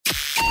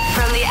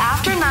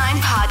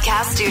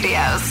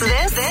studios.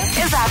 This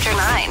is After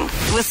 9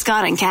 with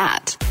Scott and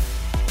Kat.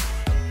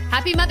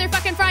 Happy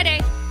motherfucking Friday.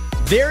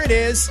 There it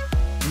is.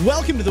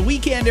 Welcome to the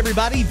weekend,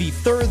 everybody. The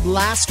third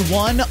last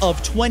one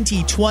of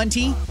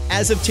 2020.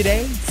 As of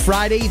today,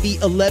 Friday, the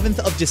 11th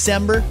of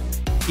December.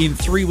 In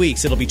 3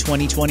 weeks, it'll be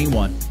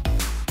 2021.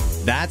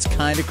 That's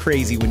kind of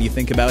crazy when you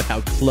think about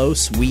how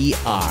close we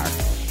are.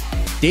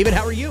 David,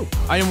 how are you?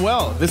 I am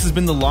well. This has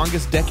been the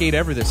longest decade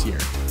ever this year.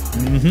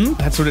 Mm-hmm.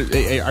 That's what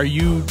it, are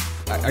you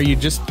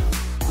just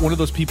one of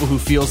those people who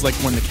feels like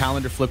when the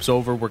calendar flips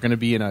over, we're going to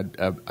be in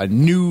a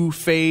new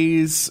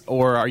phase,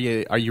 or are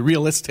you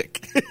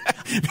realistic?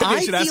 I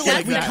feel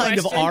like we kind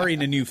of are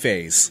in a new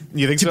phase.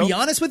 You think so? To be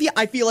honest with you,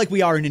 I feel like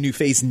we are in a new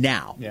phase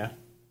now. Yeah.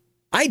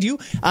 I do.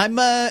 I'm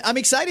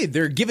excited.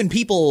 They're giving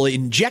people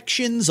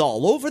injections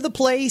all over the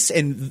place,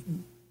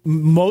 and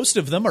most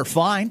of them are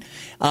fine.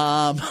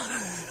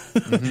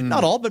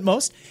 Not all, but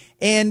most.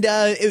 And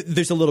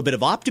there's a little bit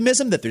of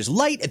optimism that there's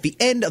light at the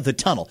end of the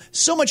tunnel.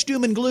 So much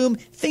doom and gloom.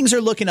 Things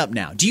are looking up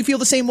now. Do you feel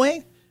the same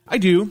way? I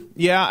do.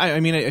 Yeah. I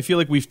mean, I feel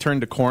like we've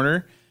turned a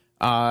corner.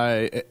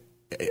 I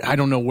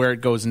don't know where it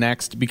goes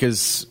next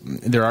because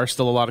there are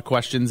still a lot of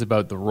questions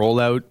about the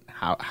rollout.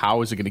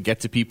 How is it going to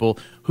get to people?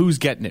 Who's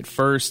getting it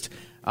first?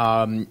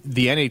 The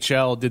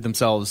NHL did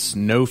themselves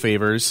no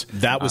favors.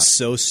 That was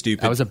so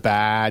stupid. That was a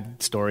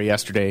bad story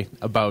yesterday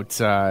about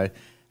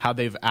how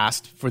they've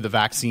asked for the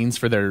vaccines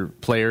for their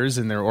players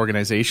and their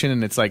organization.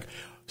 And it's like,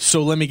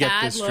 so let me get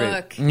this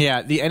straight.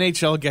 Yeah, the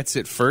NHL gets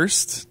it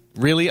first.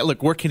 Really?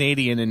 Look, we're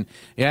Canadian and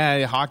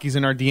yeah, hockey's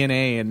in our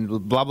DNA and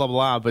blah, blah,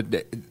 blah.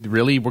 But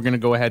really, we're going to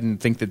go ahead and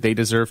think that they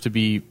deserve to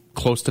be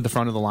close to the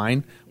front of the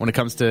line when it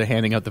comes to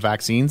handing out the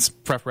vaccines.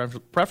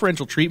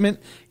 Preferential treatment,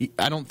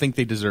 I don't think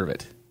they deserve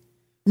it.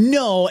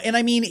 No, and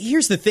I mean,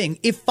 here's the thing.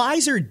 If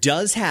Pfizer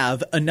does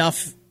have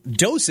enough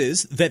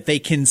doses that they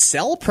can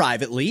sell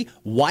privately,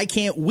 why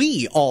can't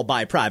we all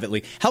buy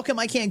privately? How come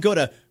I can't go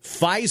to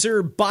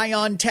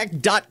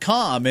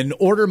PfizerBioNTech.com and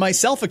order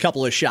myself a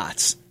couple of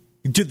shots?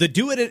 The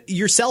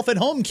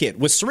do-it-yourself-at-home kit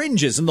with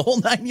syringes and the whole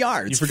 9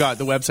 yards. You forgot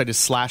the website is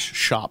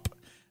 /shop.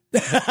 They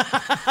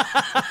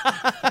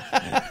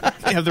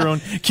have their own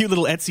cute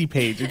little Etsy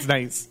page. It's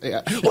nice.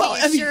 Yeah. Well,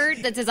 a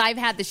shirt that says I've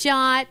had the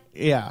shot.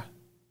 Yeah.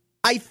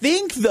 I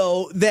think,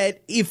 though,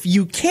 that if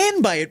you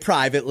can buy it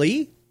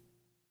privately,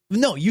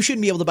 no, you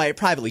shouldn't be able to buy it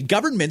privately.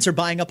 Governments are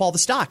buying up all the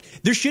stock.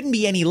 There shouldn't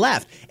be any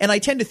left. And I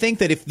tend to think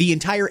that if the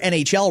entire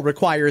NHL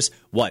requires,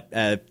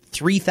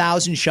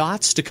 3,000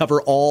 shots to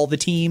cover all the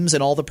teams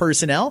and all the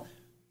personnel,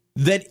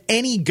 that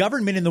any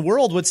government in the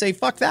world would say,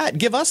 fuck that,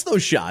 give us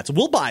those shots.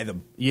 We'll buy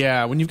them.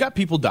 Yeah, when you've got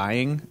people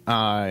dying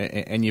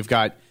and you've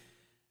got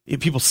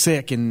people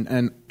sick and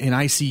in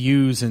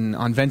ICUs and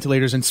on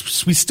ventilators, and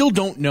we still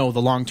don't know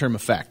the long-term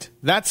effect.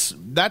 That's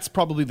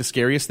probably the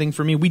scariest thing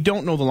for me. We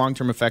don't know the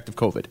long-term effect of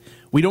COVID.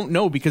 We don't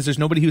know because there's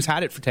nobody who's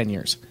had it for 10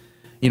 years.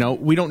 You know,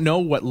 we don't know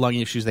what lung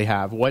issues they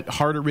have, what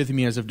heart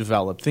arrhythmias have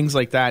developed, things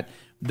like that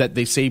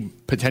they say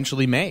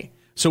potentially may.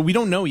 So we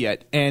don't know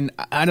yet. And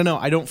I don't know.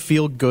 I don't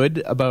feel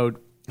good about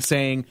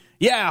saying,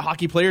 yeah,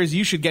 hockey players,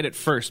 you should get it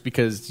first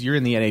because you're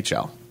in the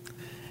NHL.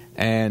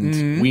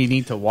 And we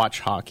need to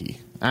watch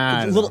hockey.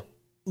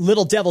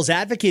 Little devil's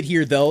advocate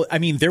here, though. I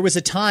mean, there was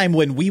a time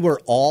when we were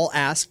all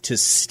asked to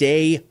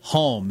stay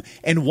home.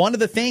 And one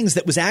of the things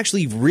that was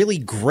actually really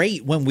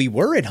great when we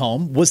were at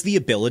home was the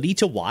ability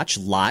to watch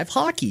live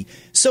hockey.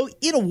 So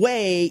in a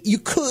way, you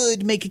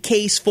could make a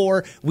case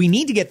for we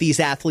need to get these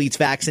athletes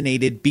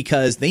vaccinated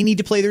because they need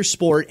to play their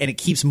sport and it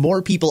keeps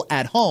more people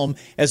at home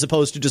as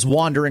opposed to just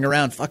wandering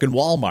around fucking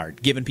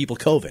Walmart giving people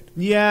COVID.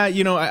 Yeah,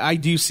 you know, I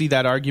do see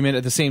that argument.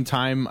 At the same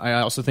time,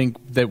 I also think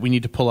that we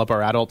need to pull up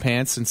our adult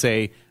pants and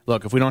say,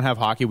 look, if we don't have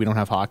hockey, we don't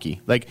have hockey.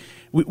 Like,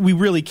 we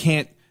really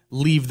can't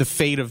leave the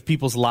fate of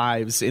people's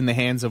lives in the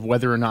hands of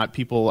whether or not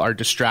people are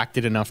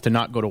distracted enough to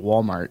not go to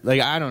Walmart.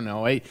 Like, I don't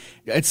know.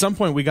 At some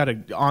point, we got to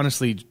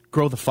honestly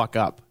grow the fuck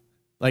up.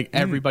 Like,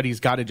 everybody's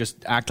got to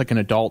just act like an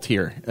adult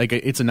here. Like,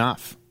 it's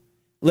enough.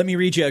 Let me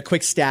read you a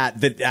quick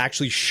stat that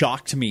actually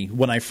shocked me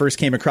when I first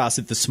came across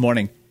it this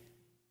morning.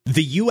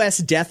 The U.S.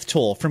 death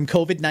toll from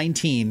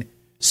COVID-19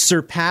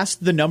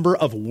 surpassed the number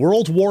of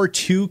World War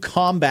II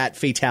combat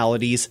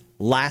fatalities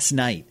last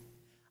night.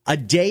 A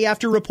day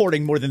after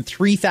reporting more than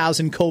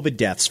 3,000 COVID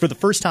deaths for the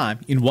first time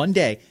in one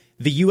day,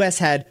 the U.S.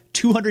 had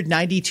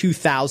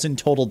 292,000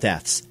 total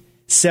deaths,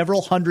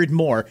 several hundred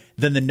more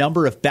than the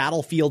number of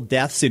battlefield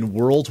deaths in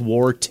World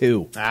War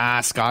II.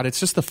 Scott, it's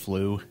just the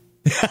flu.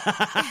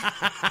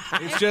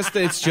 It's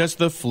just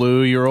the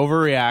flu. You're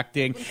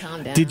overreacting.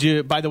 Calm down. Did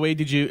you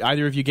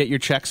either of you get your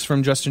checks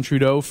from Justin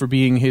Trudeau for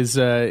being his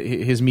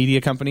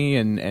media company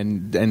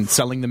and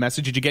selling the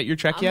message? Did you get your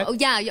check yet?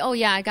 Oh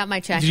yeah, I got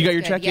my check. Did you get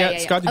your check yet?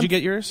 Scott, did you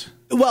get yours?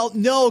 Well,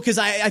 no, because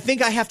I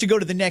think I have to go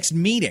to the next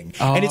meeting.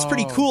 And it's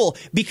pretty cool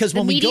because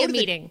when we go to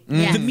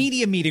the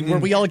media meeting where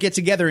we all get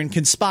together and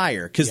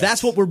conspire, because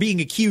that's what we're being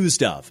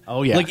accused of.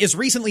 Oh, yeah. Like as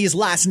recently as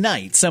last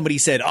night, somebody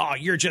said, oh,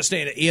 you're just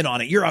in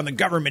on it. You're on the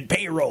government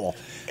payroll.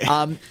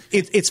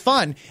 It's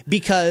fun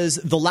because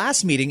the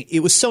last meeting,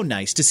 it was so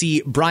nice to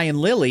see Brian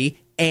Lilly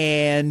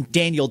and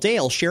Daniel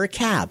Dale share a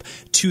cab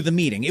to the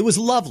meeting. It was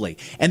lovely.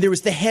 And there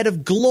was the head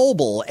of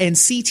Global and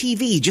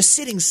CTV just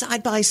sitting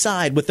side by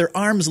side with their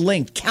arms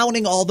linked,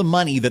 counting all the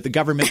money that the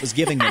government was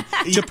giving them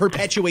to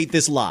perpetuate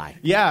this lie.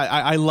 Yeah,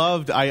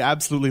 I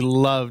absolutely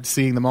loved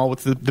seeing them all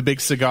with the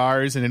big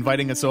cigars and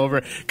inviting us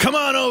over. Come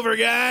on over,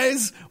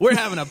 guys. We're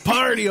having a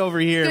party over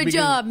here. Good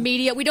job,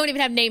 media. We don't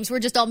even have names. We're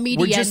just all media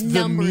We're just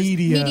numbers. the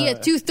media. Media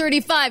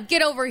 235.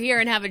 Get over here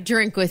and have a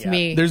drink with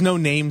me. There's no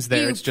names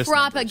there. You It's just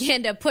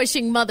propaganda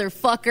pushing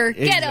motherfucker.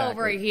 Get Exactly.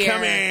 over here.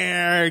 Come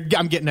here.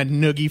 I'm getting a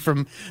noogie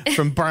from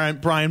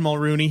Brian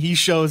Mulrooney. He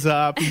shows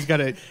up. He's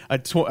got a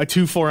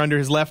 2-4 under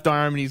his left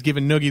arm, and he's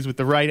giving noogies with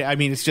the right. I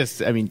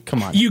mean,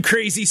 come on. You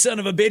crazy son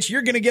of a bitch.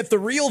 You're going to get the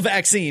real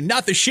vaccine,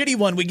 not the shitty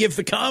one we give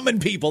the common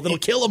people that'll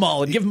kill them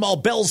all and give them all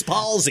Bell's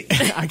palsy.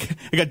 I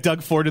got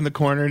Doug Ford in the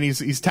corner, and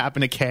he's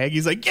tapping a keg.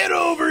 He's like, get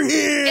over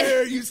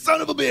here, you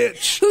son of a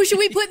bitch. Who should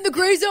we put in the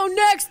gray zone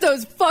next?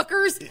 Those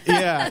fuckers.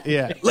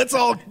 Yeah. Let's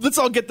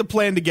all get the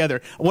plan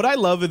together. What I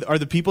love are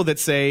the people that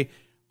say,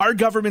 our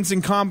government's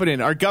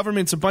incompetent. Our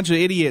government's a bunch of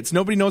idiots.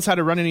 Nobody knows how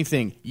to run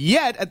anything.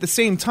 Yet, at the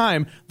same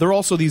time, they're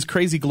also these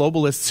crazy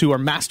globalists who are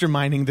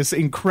masterminding this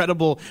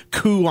incredible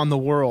coup on the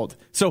world.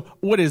 So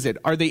what is it?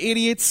 Are they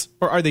idiots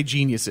or are they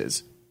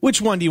geniuses?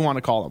 Which one do you want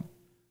to call them?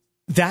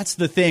 That's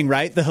the thing,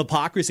 right? The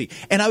hypocrisy.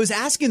 And I was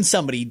asking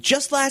somebody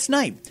just last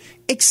night,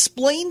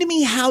 explain to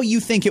me how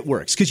you think it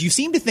works. Because you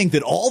seem to think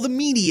that all the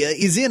media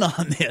is in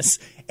on this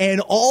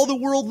and all the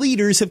world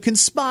leaders have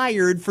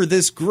conspired for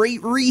this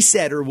great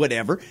reset or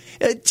whatever.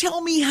 Tell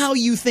me how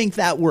you think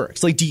that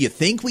works. Like, do you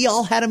think we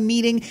all had a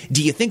meeting?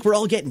 Do you think we're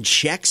all getting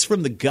checks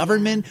from the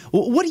government?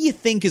 What do you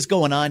think is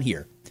going on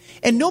here?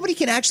 And nobody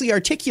can actually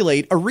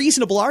articulate a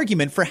reasonable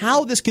argument for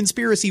how this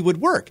conspiracy would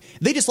work.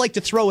 They just like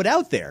to throw it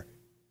out there.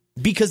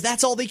 Because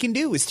that's all they can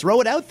do is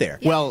throw it out there.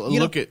 Well,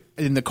 look at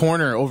in the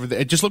corner over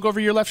there. Just look over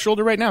your left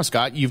shoulder right now,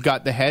 Scott. You've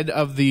got the head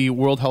of the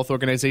World Health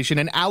Organization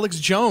and Alex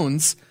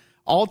Jones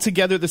all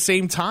together at the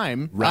same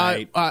time,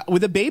 right?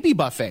 With a baby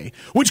buffet.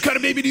 Which kind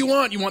of baby do you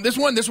want? You want this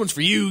one? This one's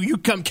for you. You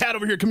come, cat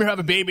over here. Come here, have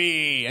a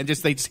baby. And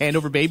they just hand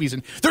over babies,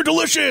 and they're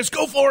delicious.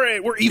 Go for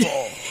it. We're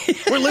evil.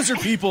 We're lizard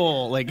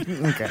people. Like,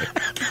 okay,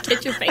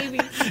 Get your baby.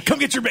 come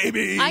get your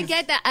baby. I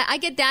get that. I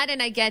get that, and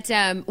I get.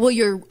 Well,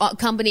 your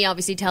company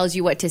obviously tells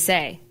you what to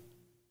say.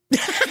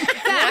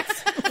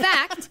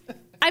 Fact.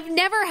 I've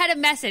never had a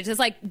message that's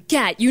like,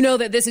 Kat, you know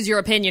that this is your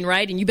opinion,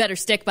 right? And you better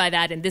stick by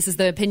that. And this is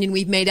the opinion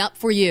we've made up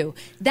for you.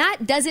 That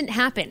doesn't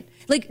happen.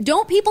 Like,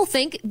 don't people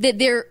think that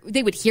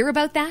they would hear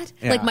about that?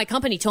 Yeah. Like, my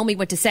company told me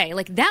what to say.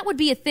 Like, that would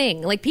be a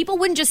thing. Like, people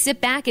wouldn't just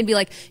sit back and be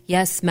like,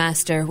 yes,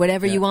 master,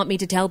 whatever you want me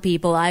to tell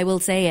people, I will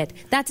say it.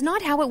 That's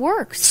not how it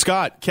works.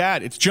 Scott,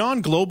 Kat, it's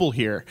John Global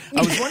here.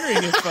 I was wondering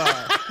if...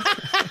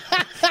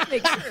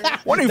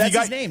 wondering That's if you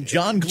got his name,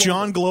 John Global.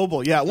 John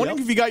Global. Yeah, wondering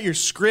if you got your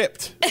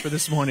script for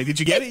this morning. Did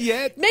you get it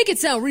yet? Make it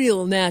sound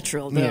real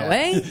natural, though,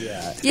 eh?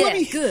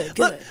 Yeah, good.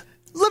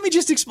 Let me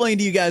just explain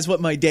to you guys what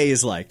my day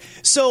is like.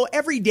 So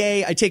every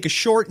day I take a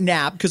short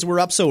nap because we're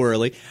up so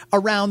early.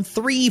 Around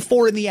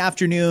 3-4 in the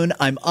afternoon,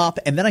 I'm up,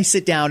 and then I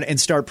sit down and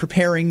start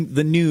preparing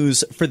the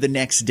news for the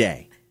next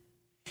day.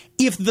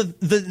 If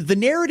the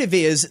narrative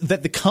is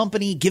that the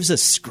company gives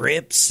us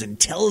scripts and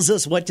tells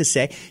us what to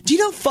say, do you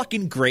know how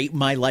fucking great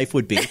my life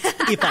would be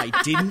if I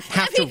didn't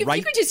have to write?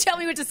 You could just tell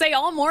me what to say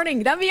all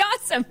morning. That'd be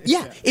awesome.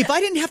 Yeah, if I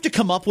didn't have to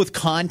come up with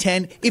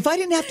content, if I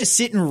didn't have to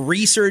sit and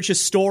research a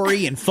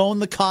story and phone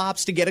the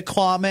cops to get a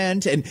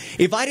comment, and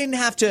if I didn't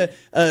have to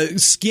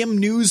skim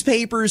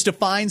newspapers to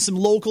find some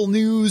local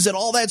news and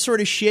all that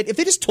sort of shit, if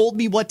they just told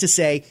me what to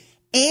say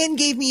and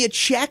gave me a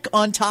check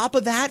on top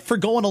of that for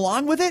going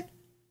along with it,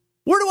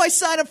 where do I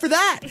sign up for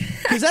that?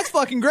 Because that's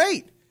fucking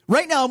great.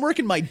 Right now, I'm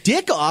working my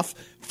dick off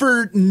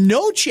for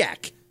no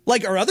check.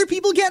 Like, are other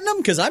people getting them?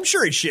 Because I'm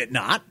sure as shit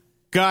not.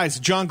 Guys,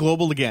 John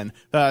Global again.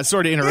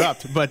 Sorry to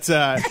interrupt, but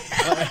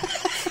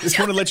just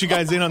want to let you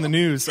guys in on the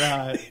news.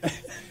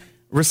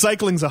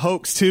 Recycling's a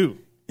hoax, too.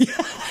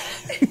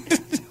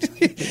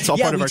 It's all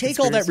part of we our take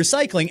all that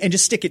recycling and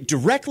just stick it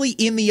directly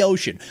in the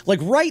ocean, like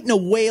right in a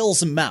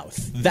whale's mouth.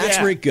 That's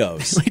where it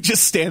goes. We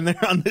just stand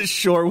there on the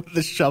shore with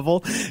the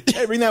shovel.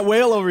 Hey, bring that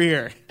whale over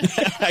here.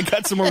 I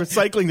got some more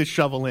recycling to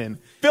shovel in.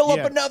 Fill up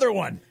another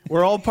one.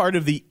 We're all part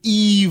of the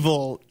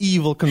evil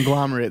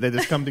conglomerate that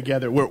has come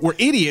together. We're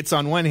idiots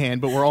on one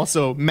hand, but we're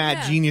also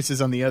mad geniuses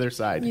on the other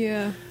side.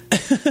 Yeah.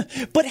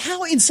 But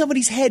how in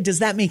somebody's head does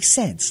that make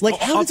sense? Like,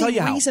 how do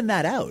they reason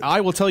that out?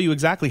 I will tell you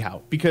exactly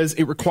how. Because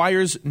it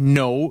requires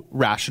no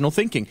rational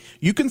thinking.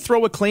 You can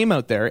throw a claim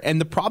out there, and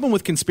the problem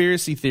with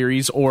conspiracy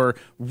theories or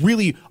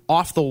really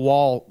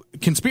off-the-wall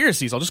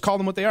conspiracies, I'll just call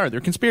them what they are.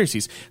 They're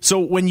conspiracies. So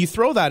when you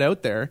throw that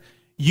out there,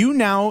 you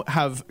now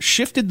have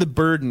shifted the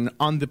burden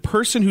on the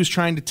person who's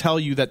trying to tell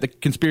you that the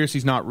conspiracy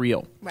is not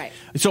real. Right.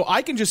 So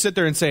I can just sit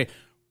there and say,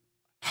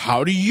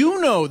 how do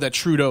you know that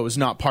Trudeau is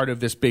not part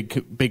of this big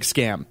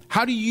scam?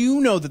 How do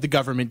you know that the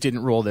government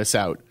didn't roll this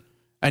out?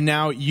 And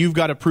now you've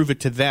got to prove it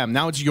to them.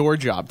 Now it's your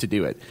job to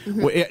do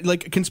it.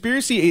 Like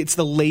conspiracy, it's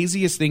the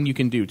laziest thing you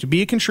can do. To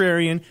be a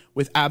contrarian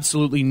with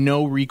absolutely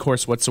no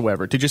recourse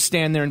whatsoever. To just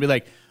stand there and be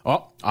like,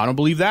 oh, I don't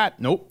believe that.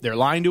 Nope, they're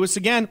lying to us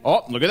again.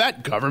 Oh, look at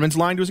that. Government's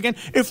lying to us again.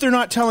 If they're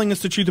not telling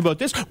us the truth about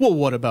this, well,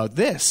 what about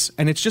this?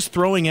 And it's just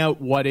throwing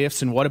out what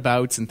ifs and what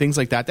abouts and things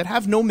like that that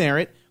have no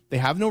merit. They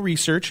have no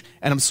research.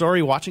 And I'm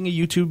sorry, watching a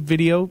YouTube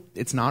video,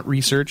 it's not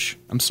research.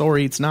 I'm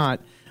sorry, it's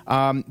not.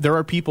 There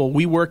are people,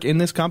 we work in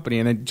this company,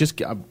 and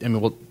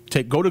we'll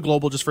go to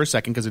Global just for a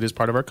second because it is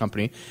part of our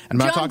company.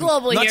 And I'm John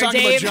Global here,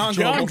 Dave.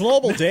 John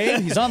Global,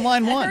 Dave. He's on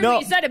line one. I heard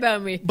what you said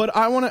about me. But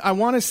I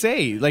want to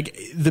say, like,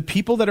 the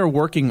people that are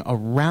working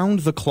around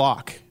the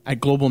clock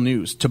at Global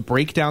News to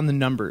break down the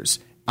numbers,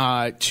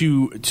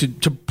 to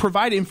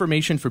provide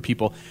information for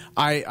people.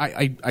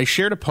 I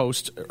shared a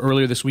post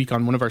earlier this week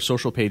on one of our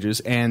social pages,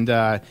 and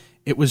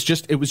it was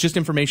just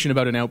information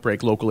about an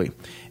outbreak locally,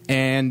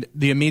 and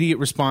the immediate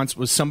response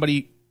was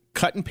somebody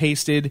cut and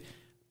pasted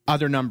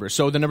other numbers.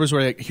 So the numbers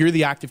were like, here are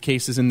the active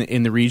cases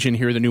in the region,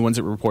 here are the new ones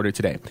that were reported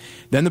today.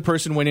 Then the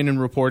person went in and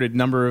reported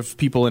number of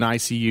people in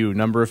ICU,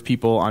 number of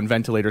people on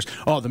ventilators.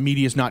 Oh, the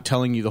media is not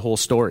telling you the whole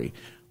story.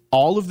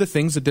 All of the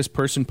things that this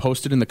person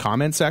posted in the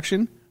comment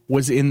section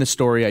was in the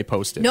story I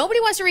posted. Nobody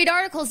wants to read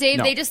articles, Dave.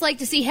 No. They just like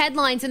to see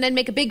headlines and then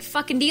make a big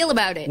fucking deal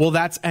about it. Well,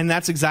 that's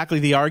exactly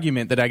the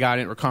argument that I got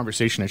in, or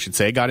conversation, I should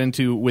say, got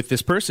into with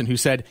this person who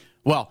said,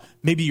 well,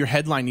 maybe your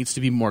headline needs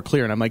to be more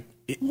clear. And I'm like,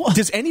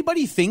 does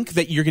anybody think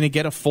that you're going to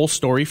get a full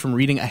story from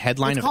reading a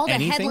headline of anything? It's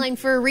called a headline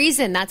for a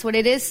reason. That's what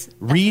it is.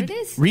 Read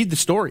the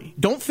story.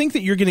 Don't think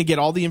that you're going to get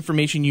all the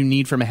information you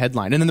need from a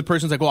headline. And then the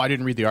person's like, well, I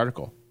didn't read the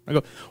article. I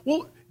go,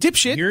 well,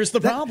 dipshit. Here's the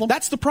problem.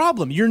 That's the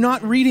problem. You're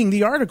not reading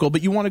the article,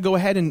 but you want to go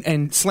ahead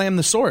and slam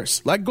the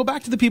source. Like, go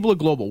back to the people at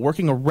Global,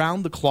 working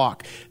around the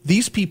clock.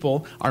 These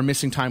people are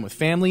missing time with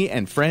family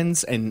and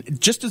friends, and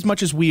just as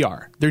much as we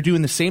are. They're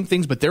doing the same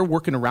things, but they're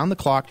working around the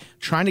clock,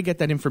 trying to get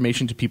that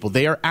information to people.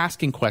 They are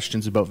asking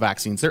questions about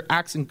vaccines. They're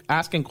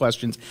asking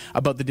questions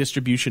about the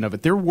distribution of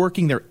it. They're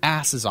working their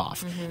asses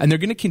off, and they're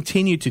going to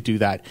continue to do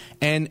that.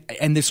 And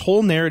this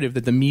whole narrative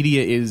that the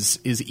media is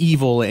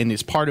evil and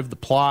is part of the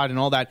plot and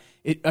all that,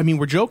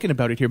 we're joking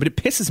about it here, but it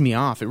pisses me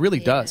off. It really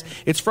does.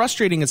 It's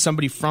frustrating as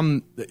somebody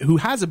who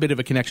has a bit of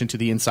a connection to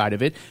the inside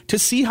of it to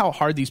see how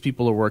hard these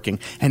people are working.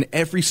 And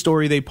every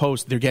story they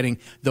post, they're getting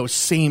those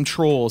same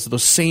trolls,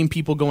 those same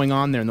people going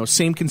on there, and those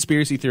same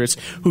conspiracy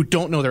theorists who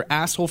don't know their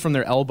asshole from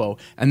their elbow,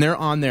 and they're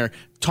on there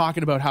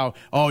talking about how,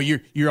 oh,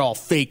 you're all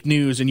fake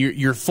news and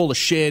you're full of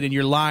shit and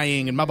you're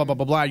lying and blah blah blah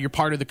blah blah. You're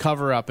part of the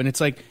cover up, and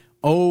it's like,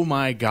 oh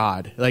my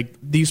God, like,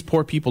 these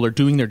poor people are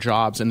doing their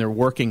jobs and they're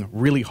working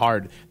really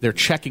hard. They're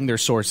checking their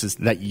sources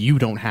that you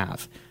don't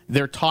have.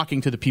 They're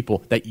talking to the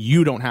people that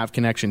you don't have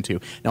connection to.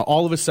 Now,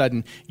 all of a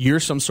sudden,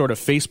 you're some sort of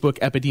Facebook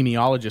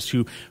epidemiologist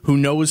who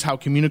knows how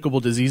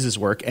communicable diseases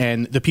work,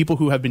 and the people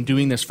who have been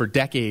doing this for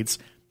decades,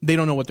 they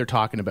don't know what they're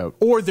talking about.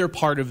 Or they're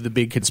part of the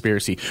big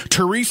conspiracy.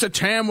 Theresa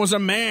Tam was a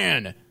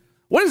man.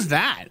 What is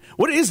that?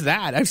 What is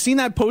that? I've seen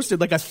that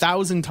posted like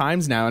 1,000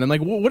 times now, and I'm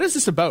like, what is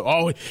this about?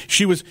 Oh,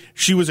 she was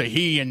a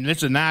he, and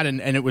this and that, and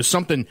it was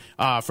something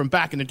from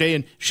back in the day,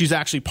 and she's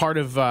actually part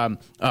of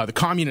the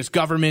communist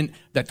government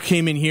that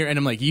came in here, and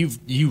I'm like,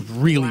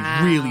 you've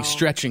really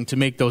stretching to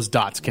make those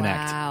dots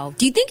connect. Wow.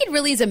 Do you think it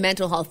really is a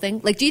mental health thing?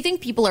 Like, do you think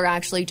people are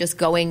actually just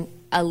going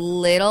a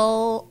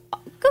little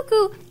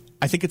cuckoo?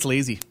 I think it's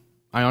lazy.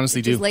 I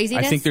honestly do.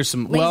 Laziness? I think there's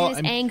some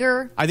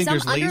anger. I think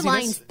there's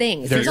underlying laziness.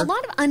 things. There's a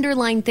lot of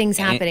underlying things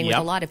happening with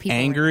a lot of people.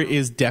 Anger right now.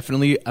 is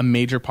definitely a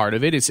major part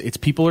of it. It's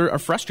people are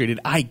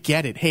frustrated. I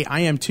get it. Hey, I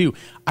am too.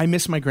 I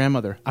miss my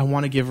grandmother. I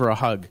want to give her a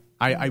hug.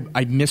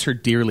 I miss her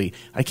dearly.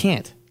 I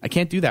can't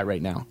do that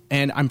right now,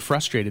 and I'm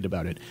frustrated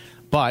about it.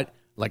 But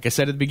like I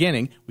said at the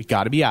beginning, we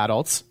got to be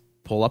adults.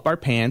 Pull up our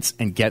pants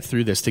and get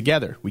through this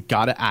together. We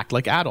got to act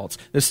like adults.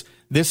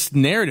 This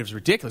narrative is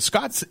ridiculous.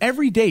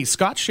 Every day,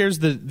 Scott shares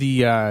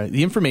the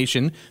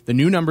information, the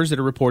new numbers that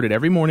are reported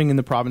every morning in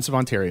the province of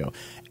Ontario,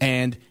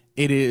 and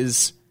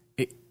it's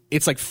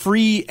like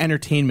free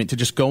entertainment to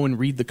just go and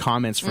read the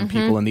comments from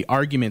people and the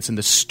arguments and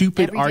the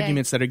stupid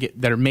arguments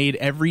that are made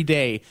every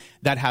day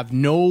that have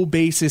no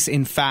basis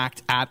in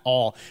fact at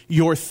all.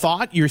 Your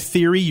thought, your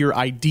theory, your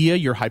idea,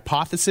 your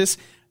hypothesis,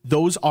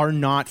 those are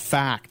not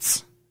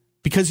facts.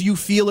 Because you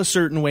feel a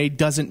certain way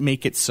doesn't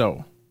make it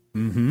so.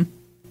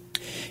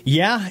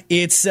 Yeah,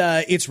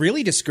 it's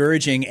really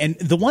discouraging. And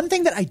the one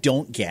thing that I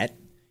don't get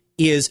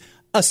is,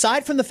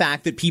 aside from the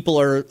fact that people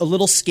are a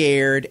little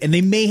scared and they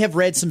may have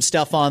read some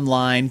stuff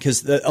online,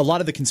 because a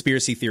lot of the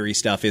conspiracy theory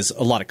stuff is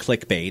a lot of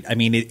clickbait. I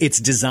mean, it's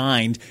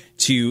designed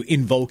to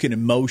invoke an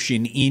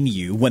emotion in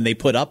you when they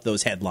put up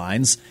those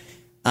headlines.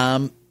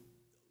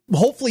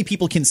 Hopefully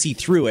people can see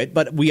through it,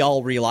 but we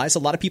all realize a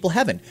lot of people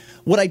haven't.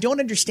 What I don't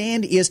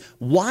understand is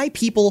why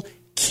people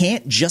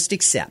can't just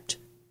accept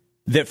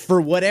that for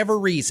whatever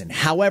reason,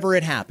 however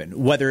it happened,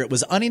 whether it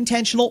was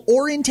unintentional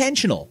or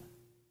intentional,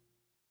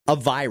 a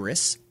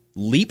virus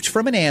leaped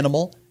from an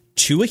animal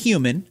to a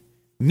human,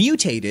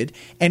 mutated,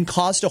 and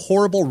caused a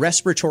horrible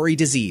respiratory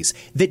disease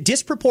that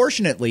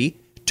disproportionately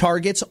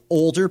targets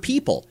older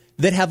people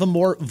that have a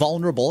more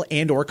vulnerable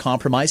and or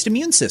compromised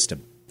immune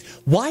system.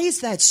 Why is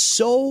that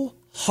so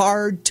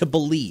hard to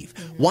believe?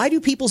 Why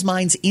do people's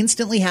minds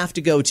instantly have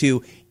to go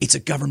to, it's a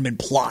government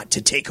plot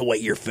to take away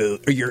your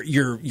food or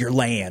your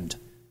land?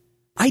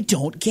 I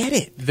don't get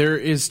it.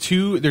 There's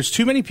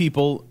too many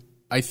people,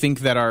 I think,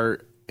 that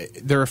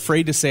they're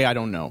afraid to say, I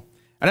don't know.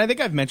 And I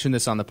think I've mentioned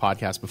this on the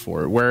podcast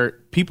before, where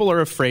people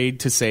are afraid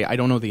to say, I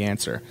don't know the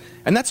answer.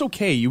 And that's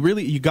okay.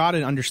 You got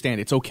to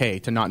understand it's okay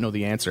to not know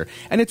the answer.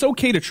 And it's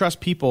okay to trust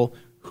people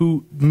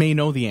who may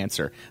know the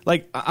answer.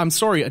 Like, I'm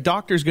sorry, a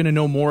doctor's going to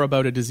know more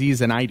about a disease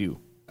than I do.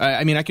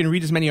 I mean, I can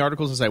read as many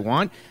articles as I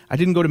want. I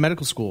didn't go to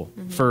medical school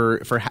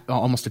for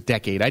almost a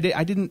decade. I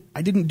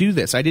didn't do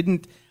this. I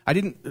didn't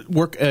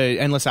work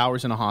endless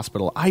hours in a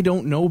hospital. I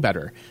don't know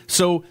better.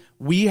 So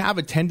we have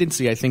a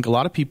tendency, I think, a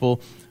lot of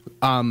people,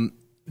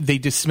 they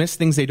dismiss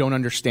things they don't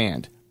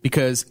understand,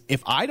 because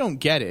if I don't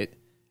get it,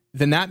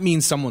 then that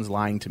means someone's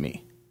lying to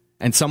me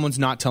and someone's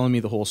not telling me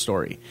the whole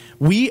story.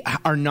 We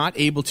are not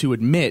able to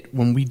admit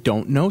when we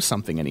don't know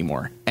something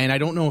anymore. And I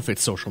don't know if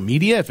it's social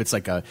media, if it's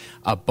like a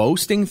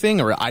boasting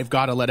thing, or I've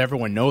got to let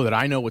everyone know that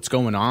I know what's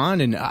going on.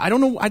 And I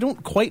don't know. I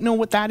don't quite know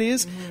what that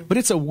is, but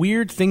it's a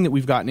weird thing that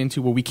we've gotten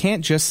into where we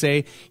can't just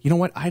say, you know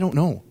what, I don't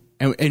know.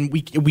 And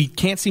we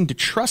can't seem to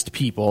trust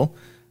people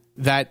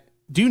that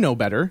do know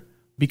better,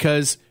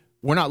 because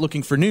we're not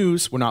looking for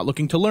news. We're not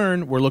looking to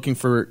learn. We're looking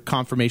for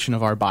confirmation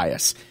of our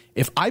bias.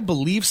 If I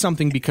believe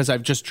something because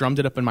I've just drummed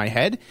it up in my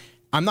head,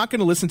 I'm not going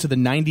to listen to the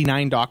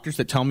 99 doctors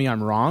that tell me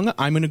I'm wrong.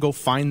 I'm going to go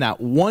find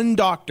that one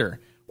doctor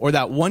or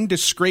that one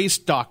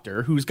disgraced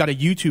doctor who's got a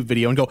YouTube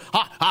video and go,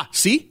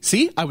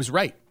 see, I was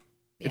right.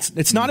 Yeah.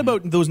 It's not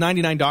about those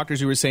 99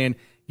 doctors who are saying,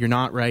 you're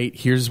not right,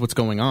 here's what's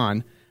going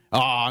on. Oh,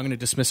 I'm going to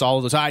dismiss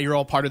all of those. You're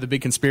all part of the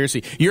big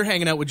conspiracy. You're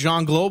hanging out with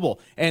John Global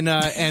and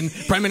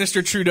Prime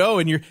Minister Trudeau,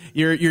 and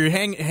you're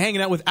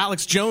hanging out with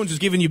Alex Jones, who's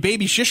giving you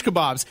baby shish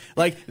kebabs.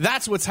 Like,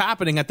 that's what's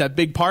happening at that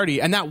big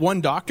party. And that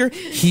one doctor,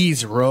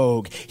 he's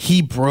rogue.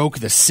 He broke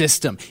the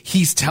system.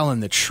 He's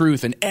telling the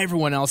truth, and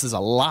everyone else is a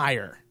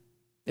liar.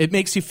 It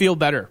makes you feel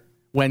better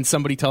when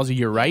somebody tells you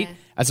you're right,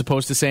 as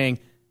opposed to saying,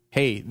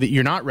 hey, that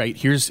you're not right.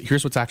 Here's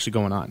what's actually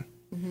going on.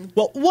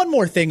 Well, one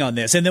more thing on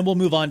this, and then we'll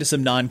move on to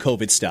some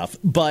non-COVID stuff.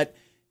 But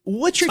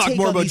what's your take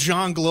more on about these...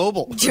 John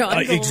Global?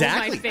 John Global,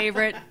 exactly. My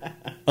favorite.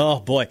 Oh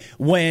boy,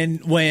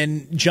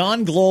 when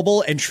John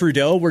Global and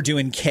Trudeau were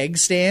doing keg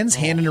stands,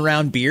 handing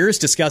around beers,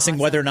 discussing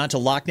whether or not to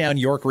lock down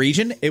York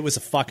Region, it was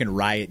a fucking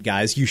riot,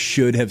 guys. You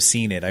should have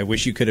seen it. I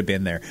wish you could have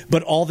been there,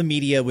 but all the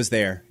media was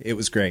there. It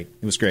was great.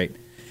 It was great.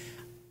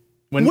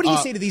 What do you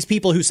say to these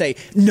people who say,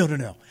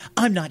 no,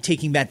 I'm not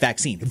taking that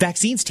vaccine.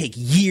 Vaccines take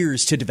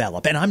years to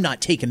develop, and I'm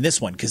not taking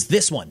this one because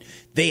this one,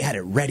 they had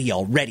it ready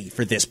already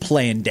for this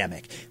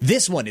pandemic.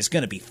 This one is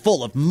going to be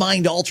full of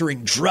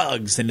mind-altering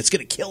drugs, and it's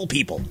going to kill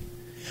people.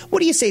 What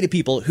do you say to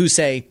people who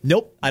say,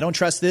 nope, I don't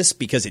trust this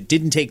because it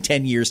didn't take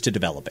 10 years to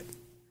develop it?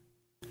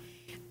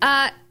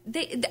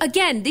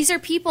 These are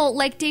people,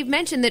 like Dave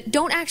mentioned, that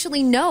don't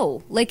actually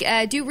know. Like,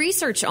 do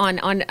research on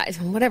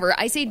whatever.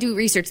 I say do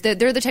research. They're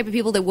the type of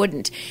people that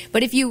wouldn't.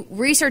 But if you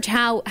research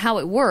how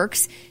it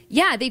works,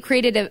 yeah, they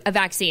created a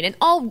vaccine. And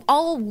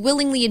all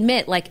willingly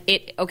admit, like,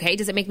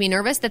 does it make me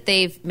nervous that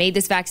they've made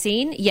this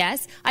vaccine?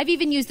 Yes. I've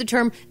even used the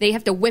term they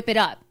have to whip it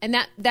up. And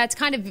that's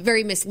kind of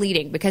very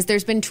misleading, because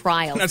there's been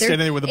trials. Not sitting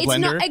there with a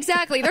blender.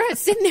 Exactly. They're not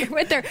sitting there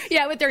with their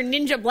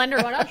ninja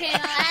blender going, okay,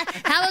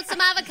 how about some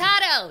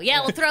avocado?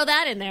 Yeah, we'll throw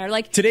that in there.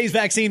 Like, today's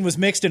vaccine was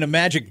mixed in a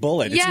magic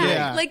bullet.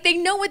 Yeah, like they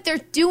know what they're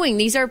doing.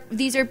 These are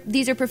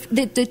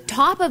the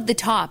top of the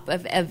top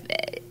of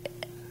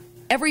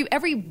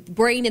every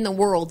brain in the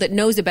world that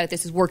knows about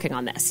this is working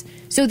on this.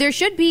 So there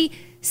should be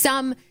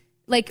some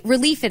like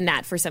relief in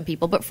that for some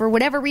people, but for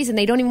whatever reason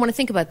they don't even want to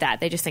think about that.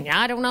 They just think,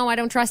 I don't know, I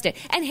don't trust it.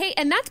 And hey,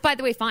 and that's, by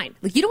the way, fine.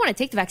 Like, you don't want to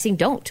take the vaccine,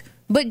 don't.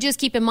 But just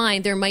keep in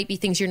mind, there might be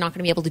things you're not going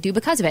to be able to do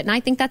because of it. And I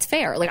think that's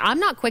fair. Like, I'm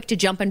not quick to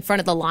jump in front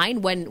of the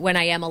line when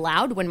I am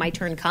allowed, when my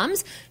turn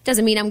comes.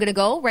 Doesn't mean I'm going to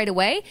go right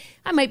away.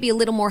 I might be a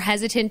little more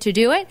hesitant to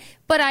do it.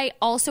 But I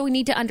also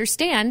need to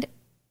understand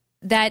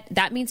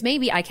that means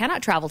maybe I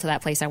cannot travel to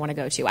that place I want to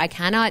go to. I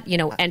cannot,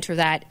 enter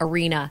that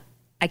arena.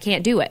 I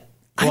can't do it.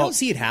 I don't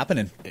see it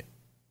happening.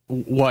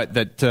 What,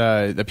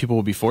 that people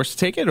will be forced to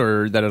take it,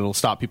 or that it'll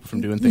stop people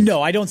from doing things?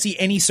 No, I don't see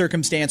any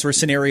circumstance or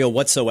scenario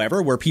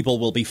whatsoever where people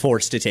will be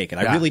forced to take it.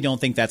 I really don't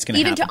think that's going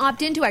to happen. Even to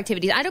opt into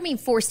activities. I don't mean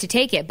forced to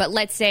take it, but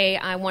let's say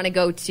I want to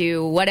go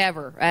to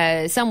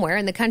whatever, somewhere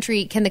in the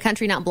country. Can the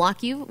country not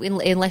block you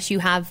unless you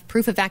have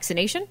proof of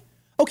vaccination?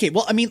 Okay,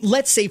 well, I mean,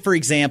 let's say, for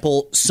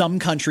example, some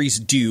countries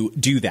do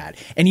that.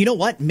 And you know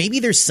what? Maybe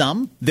there's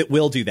some that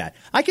will do that.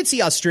 I could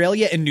see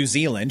Australia and New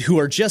Zealand, who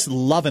are just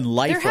loving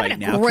life right now.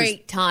 They're having a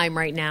great time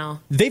right now.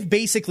 They've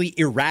basically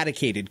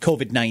eradicated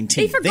COVID-19.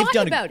 They forgot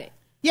about it.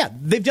 Yeah,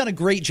 they've done a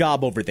great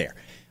job over there.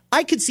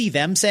 I could see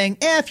them saying,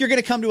 if you're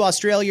going to come to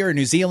Australia or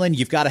New Zealand,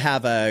 you've got to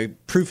have a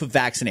proof of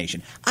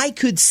vaccination. I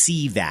could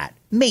see that,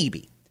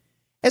 maybe.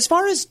 As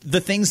far as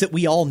the things that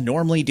we all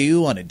normally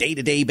do on a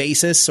day-to-day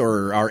basis,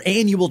 or our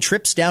annual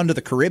trips down to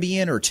the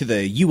Caribbean or to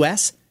the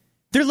U.S.,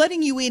 They're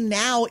letting you in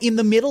now in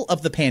the middle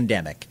of the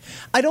pandemic.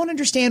 I don't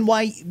understand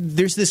why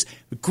there's this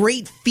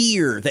great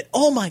fear that,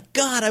 oh my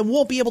God, I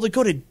won't be able to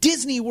go to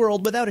Disney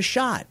World without a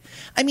shot.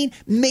 I mean,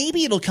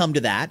 maybe it'll come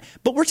to that,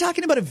 but we're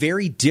talking about a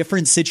very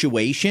different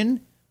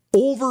situation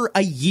over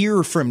a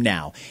year from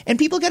now. And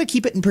people got to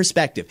keep it in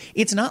perspective.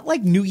 It's not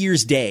like New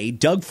Year's Day,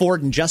 Doug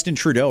Ford and Justin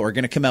Trudeau are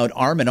going to come out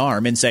arm in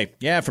arm and say,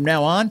 yeah, from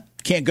now on,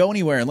 can't go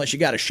anywhere unless you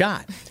got a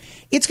shot.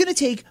 It's going to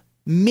take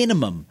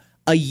minimum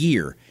a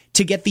year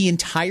to get the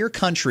entire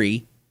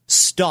country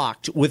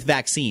stocked with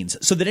vaccines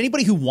so that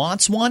anybody who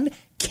wants one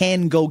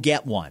can go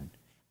get one.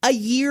 A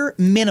year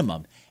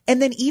minimum. And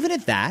then even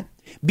at that,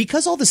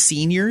 because all the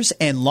seniors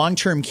and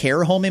long-term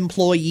care home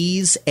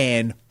employees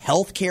and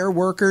healthcare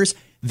workers,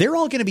 they're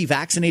all going to be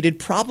vaccinated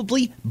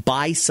probably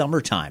by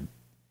summertime.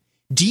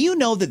 Do you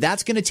know that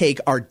that's going to take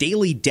our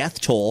daily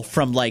death toll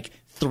from like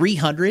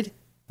 300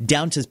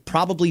 down to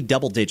probably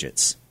double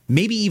digits?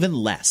 Maybe even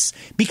less,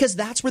 because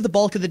that's where the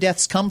bulk of the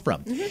deaths come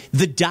from. Mm-hmm.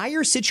 The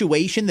dire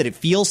situation that it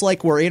feels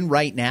like we're in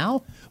right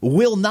now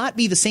will not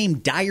be the same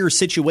dire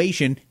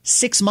situation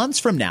 6 months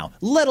from now,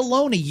 let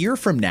alone a year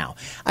from now.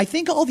 I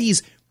think all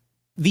these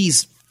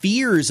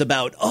fears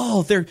about,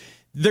 they're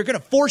going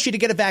to force you to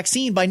get a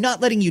vaccine by not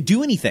letting you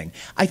do anything.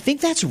 I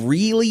think that's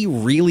really,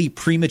 really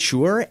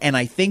premature, and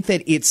I think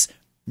that it's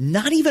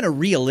not even a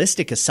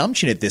realistic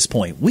assumption at this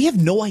point. We have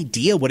no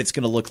idea what it's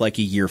going to look like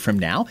a year from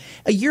now.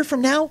 A year from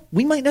now,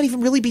 we might not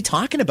even really be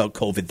talking about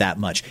COVID that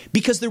much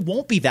because there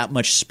won't be that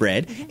much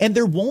spread and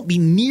there won't be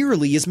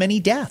nearly as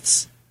many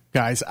deaths.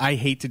 Guys, I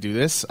hate to do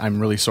this. I'm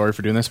really sorry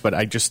for doing this, but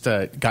I just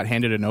got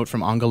handed a note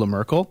from Angela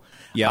Merkel.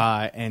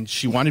 Yeah. And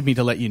she wanted me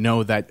to let you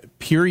know that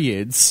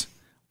periods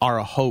are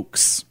a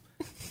hoax.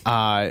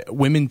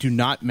 Women do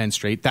not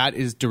menstruate. That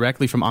is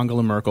directly from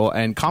Angela Merkel.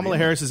 And Kamala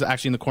Harris is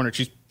actually in the corner.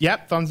 She's,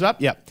 thumbs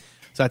up. Yep.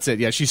 So that's it.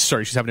 Yeah, she's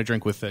having a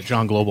drink with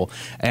John Global.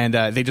 And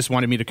they just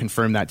wanted me to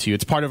confirm that to you.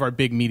 It's part of our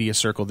big media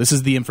circle. This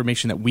is the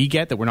information that we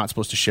get that we're not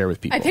supposed to share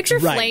with people. I picture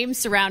flames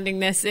surrounding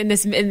this in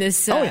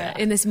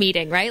this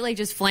meeting, right? Like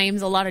just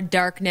flames, a lot of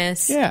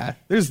darkness. Yeah.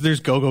 There's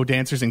go-go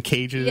dancers in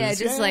cages. Yeah,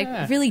 just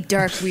like really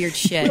dark, weird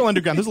shit. No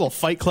underground. There's a little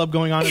fight club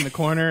going on in the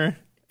corner.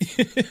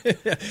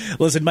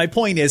 Listen, my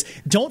point is,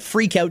 don't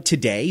freak out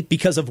today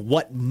because of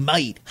what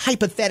might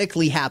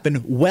hypothetically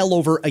happen well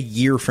over a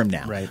year from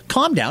now. Right.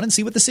 Calm down and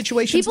see what the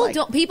situation's like.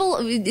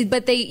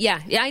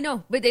 I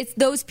know. But it's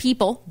those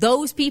people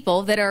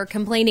that are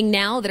complaining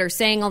now, that are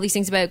saying all these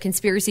things about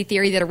conspiracy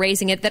theory, that are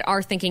raising it, that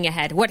are thinking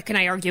ahead. What can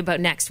I argue about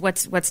next?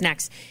 What's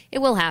next? It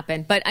will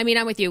happen. But I mean,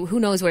 I'm with you. Who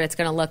knows what it's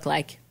going to look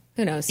like?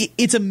 Who knows?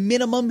 It's a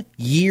minimum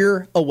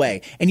year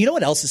away. And you know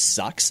what else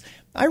sucks?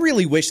 I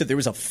really wish that there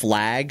was a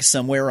flag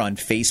somewhere on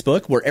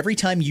Facebook where every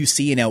time you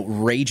see an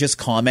outrageous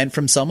comment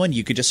from someone,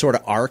 you could just sort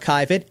of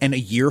archive it. And a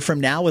year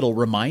from now, it'll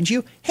remind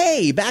you,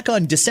 hey, back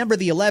on December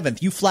the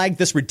 11th, you flagged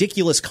this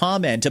ridiculous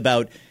comment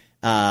about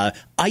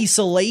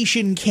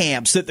isolation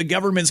camps that the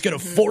government's going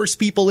to force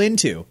people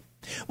into.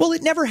 Well,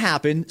 it never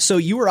happened, so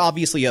you were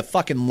obviously a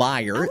fucking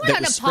liar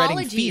that was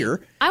spreading fear.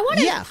 I want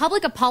a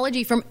public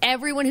apology from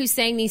everyone who's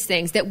saying these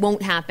things that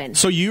won't happen.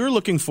 So you're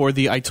looking for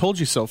the I told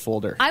you so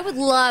folder. I would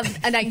love,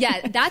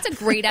 that's a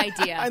great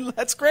idea.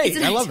 That's great.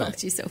 I love that. I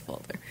told you so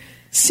folder.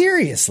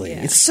 Seriously,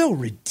 It's so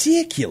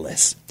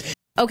ridiculous.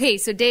 Okay,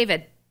 so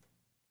David,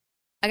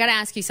 I got to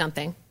ask you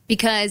something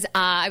because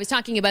I was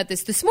talking about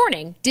this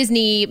morning,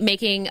 Disney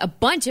making a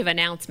bunch of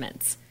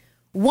announcements,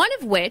 one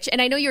of which,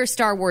 and I know you're a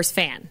Star Wars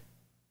fan.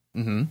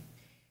 Mm-hmm.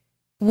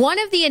 One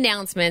of the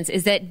announcements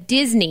is that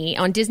Disney,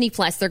 on Disney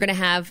Plus, they're going to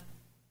have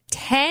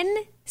 10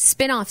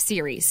 spin-off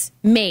series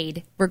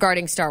made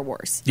regarding Star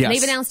Wars. Yes. And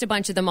they've announced a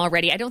bunch of them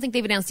already. I don't think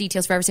they've announced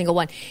details for every single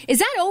one. Is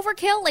that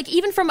overkill? Like,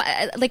 even from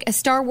a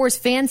Star Wars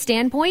fan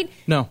standpoint?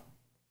 No.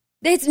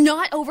 It's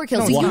not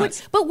overkill.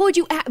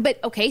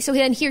 No, So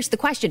then here's the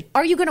question.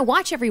 Are you going to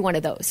watch every one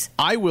of those?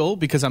 I will,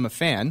 because I'm a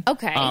fan.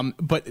 Okay.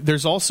 But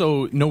there's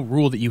also no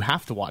rule that you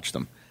have to watch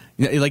them.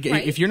 Like,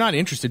 if you're not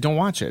interested, don't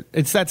watch it.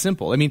 It's that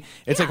simple. I mean,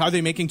 it's like, are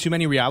they making too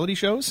many reality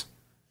shows?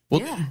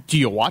 Well, do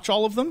you watch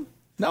all of them?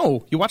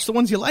 No, you watch the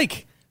ones you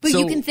like. But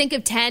you can think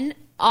of 10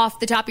 off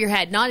the top of your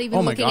head, not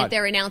even looking at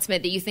their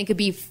announcement, that you think would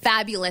be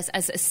fabulous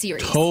as a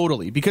series.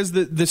 Totally. Because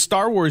the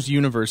Star Wars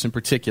universe in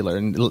particular,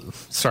 and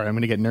sorry, I'm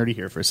going to get nerdy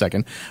here for a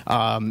second,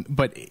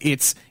 but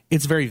it's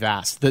very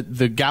vast.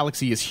 The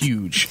galaxy is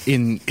huge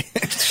in...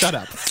 Shut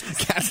up.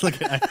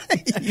 Look at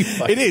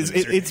it is.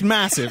 It's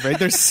massive, right?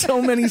 There's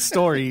so many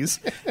stories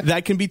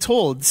that can be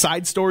told.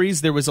 Side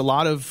stories. There was a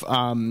lot of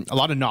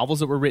novels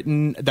that were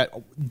written that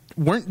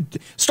weren't...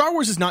 Star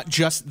Wars is not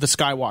just the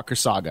Skywalker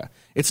saga.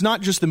 It's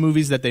not just the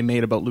movies that they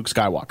made about Luke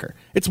Skywalker.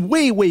 It's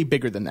way, way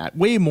bigger than that.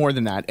 Way more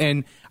than that.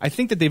 And I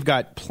think that they've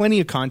got plenty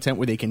of content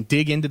where they can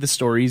dig into the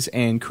stories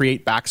and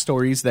create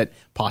backstories that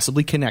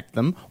possibly connect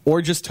them,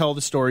 or just tell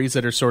the stories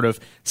that are sort of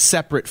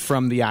separate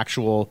from the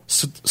actual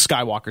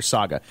Skywalker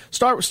saga.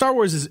 Star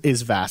Wars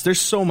is vast.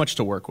 There's so much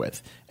to work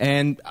with.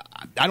 And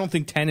I don't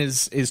think 10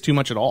 is too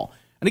much at all.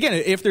 And again,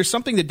 if there's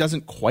something that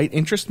doesn't quite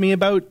interest me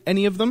about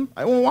any of them,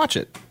 I won't watch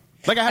it.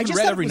 Like, I haven't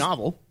read every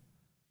novel.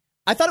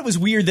 I thought it was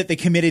weird that they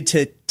committed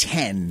to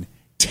 10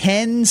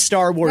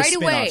 Star Wars Right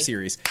spin-off away.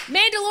 series.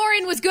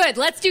 Mandalorian was good.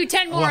 Let's do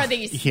 10 more of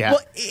these. Yeah.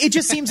 Well, it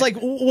just seems like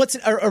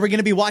are we going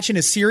to be watching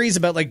a series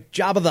about like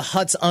Jabba the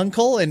Hutt's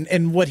uncle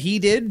and what he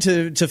did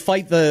to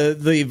fight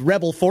the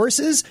rebel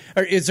forces?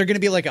 Or is there going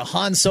to be like a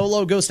Han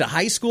Solo goes to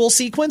high school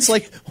sequence?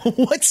 Like,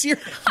 what's your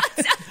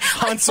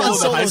Han Solo,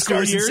 the high school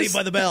scores in years? Saved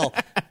by the Bell?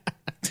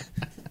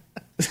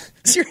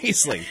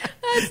 Seriously.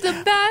 That's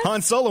the best.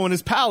 Han Solo and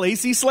his pal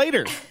AC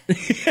Slater.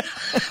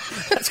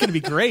 That's going to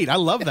be great. I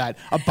love that.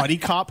 A buddy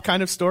cop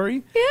kind of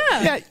story.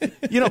 Yeah.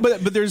 Yeah.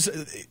 But there's,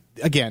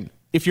 again,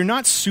 if you're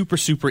not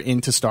super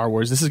into Star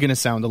Wars, this is going to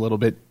sound a little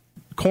bit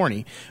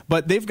corny,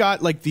 but they've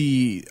got like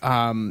the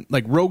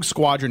like Rogue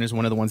Squadron is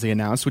one of the ones they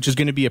announced, which is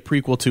going to be a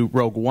prequel to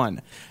Rogue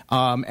One,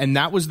 and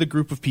that was the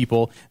group of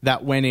people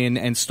that went in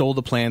and stole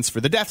the plans for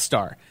the Death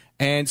Star.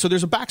 And so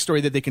there's a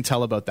backstory that they can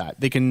tell about that.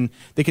 They can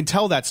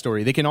tell that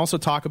story. They can also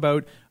talk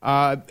about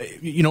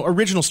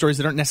original stories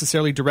that aren't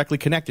necessarily directly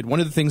connected. One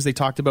of the things they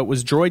talked about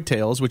was Droid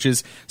Tales, which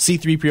is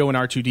C-3PO and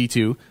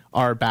R2-D2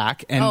 are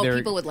back, and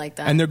people would like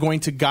that. And they're going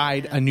to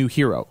guide a new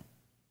hero.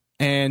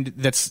 And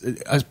that's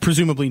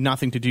presumably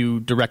nothing to do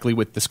directly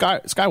with the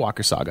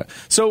Skywalker saga.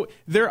 So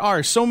there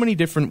are so many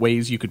different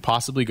ways you could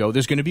possibly go.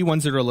 There's going to be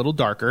ones that are a little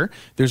darker.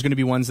 There's going to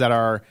be ones that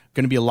are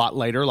going to be a lot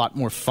lighter, a lot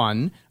more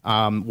fun.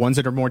 Ones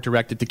that are more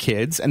directed to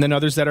kids. And then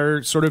others that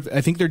are sort of,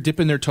 I think they're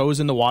dipping their toes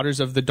in the waters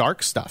of the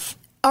dark stuff.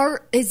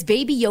 Is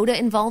Baby Yoda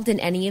involved in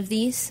any of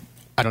these?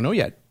 I don't know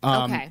yet.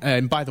 Okay.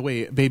 And by the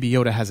way, Baby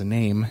Yoda has a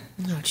name.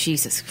 Oh,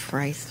 Jesus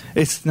Christ.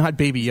 It's not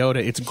Baby Yoda.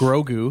 It's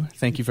Grogu.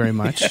 Thank you very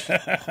much.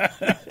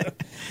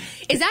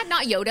 Is that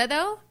not Yoda,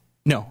 though?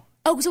 No.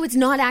 Oh, so it's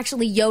not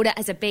actually Yoda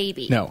as a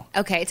baby? No.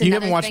 Okay. It's You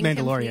another haven't watched thing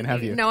Mandalorian,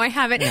 have you? No, I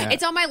haven't. Yeah.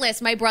 It's on my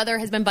list. My brother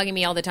has been bugging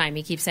me all the time.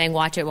 He keeps saying,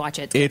 watch it.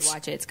 It's good.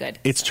 Watch it. It's good.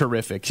 It's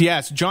terrific.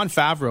 Yes, Jon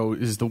Favreau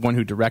is the one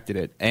who directed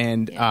it.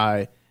 And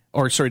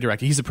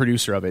directed. He's the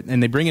producer of it.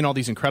 And they bring in all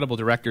these incredible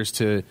directors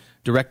to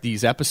direct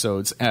these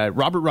episodes.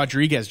 Robert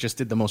Rodriguez just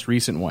did the most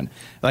recent one.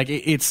 Like,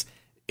 it's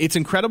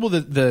incredible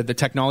the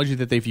technology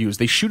that they've used.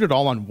 They shoot it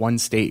all on one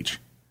stage.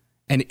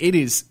 And it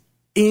is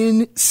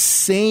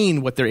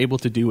insane what they're able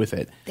to do with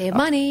it. They have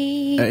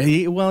money.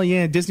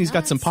 Disney's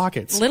got some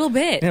pockets. A little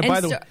bit. Yeah,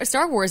 and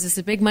Star Wars is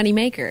a big money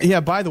maker. Yeah,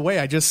 by the way,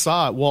 I just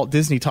saw Walt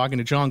Disney talking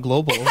to John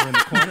Global over in the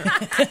corner.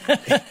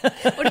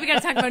 What do we got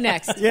to talk about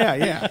next?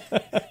 Yeah.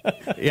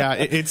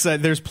 It's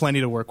there's plenty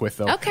to work with,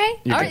 though. Okay.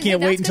 All I right,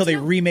 can't that's wait until good they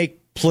to know.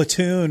 remake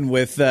Platoon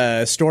with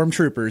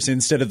stormtroopers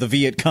instead of the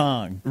Viet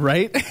Cong.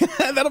 Right?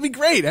 That'll be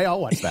great. Hey, I'll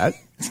watch that.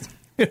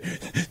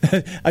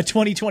 A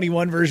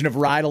 2021 version of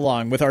Ride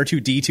Along with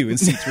R2-D2 and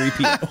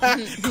C-3PO.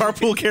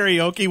 Carpool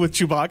karaoke with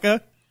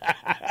Chewbacca.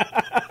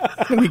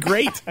 That'll be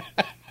great.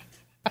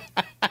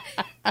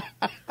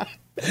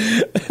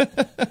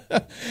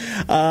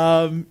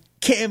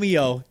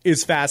 Cameo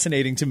is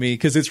fascinating to me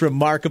because it's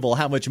remarkable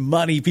how much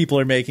money people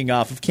are making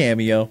off of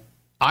Cameo.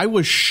 I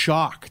was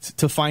shocked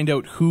to find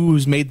out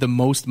who's made the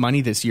most money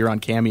this year on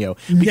Cameo.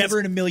 Never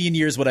in a million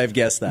years would I have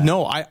guessed that.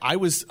 No, I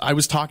was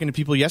talking to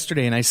people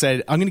yesterday, and I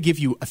said, I'm going to give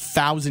you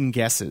 1,000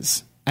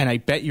 guesses, and I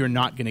bet you're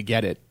not going to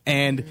get it.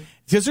 And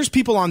because there's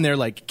people on there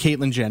like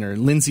Caitlyn Jenner,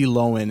 Lindsay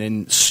Lohan,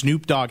 and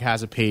Snoop Dogg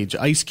has a page.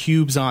 Ice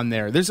Cube's on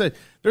there. There's a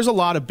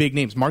lot of big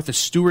names. Martha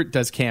Stewart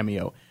does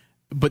Cameo.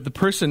 But the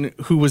person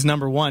who was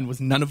number one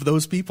was none of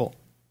those people.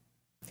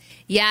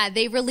 Yeah,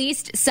 they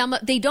released some.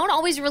 They don't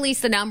always release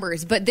the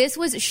numbers, but this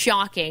was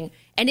shocking.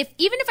 And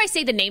even if I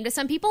say the name to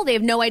some people, they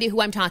have no idea who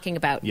I'm talking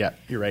about. Yeah,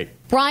 you're right.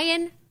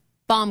 Brian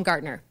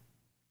Baumgartner.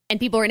 And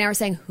people right now are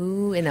saying,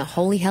 who in the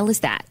holy hell is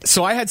that?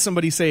 So I had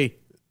somebody say,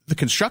 the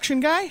construction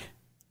guy?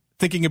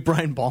 Thinking of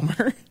Brian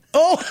Balmer.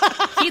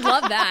 He'd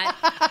love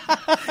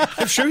that.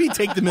 I'm sure he'd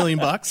take the $1 million.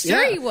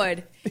 Sure he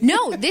would.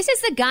 No, this is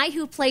the guy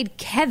who played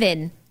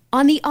Kevin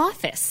on The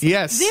Office.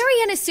 Yes.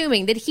 Very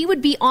unassuming that he would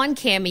be on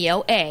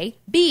Cameo, A.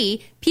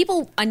 B,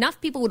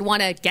 enough people would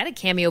want to get a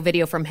Cameo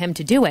video from him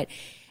to do it.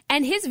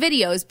 And his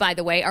videos, by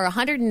the way, are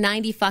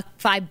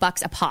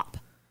 $195 a pop.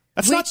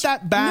 That's not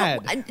that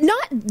bad. No,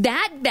 not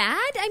that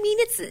bad. I mean,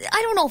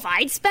 I don't know if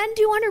I'd spend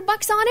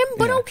 $200 on him,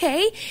 but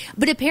okay.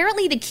 But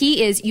apparently the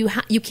key is you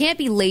can't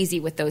be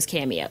lazy with those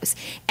cameos.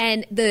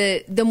 And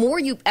the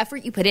more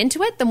effort you put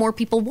into it, the more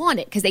people want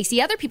it because they see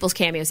other people's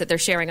cameos that they're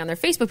sharing on their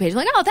Facebook page.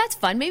 Like, oh, that's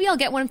fun. Maybe I'll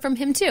get one from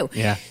him too.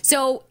 Yeah.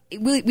 So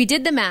we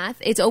did the math.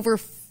 It's over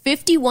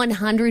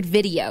 5,100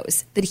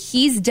 videos that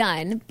he's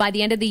done by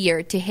the end of the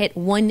year to hit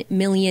 $1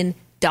 million.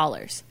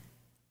 That's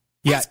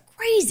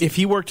crazy. If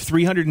he worked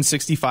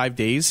 365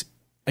 days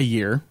a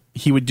year,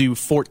 he would do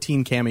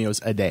 14 cameos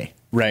a day.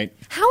 Right.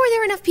 How are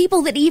there enough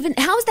people that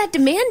how is that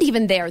demand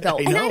even there, though?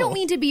 And I don't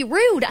mean to be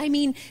rude. I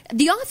mean,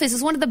 The Office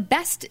is one of the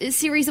best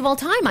series of all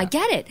time. I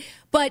get it.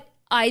 But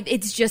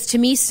it's just, to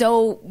me,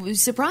 so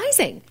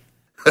surprising.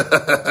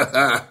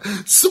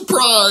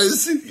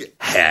 Surprise!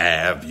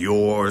 Have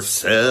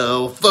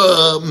yourself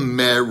a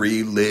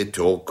merry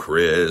little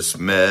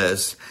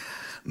Christmas.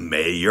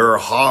 May your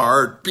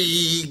heart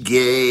be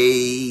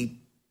gay,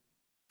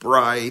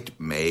 bright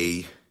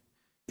May.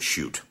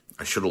 Shoot.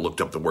 I should have looked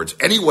up the words.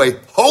 Anyway,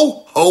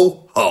 ho,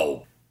 ho,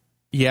 ho.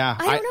 Yeah,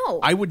 I don't know.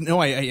 I would know.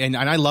 And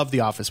I love The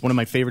Office, one of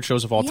my favorite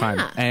shows of all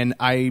time. And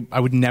I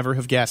would never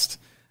have guessed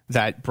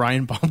that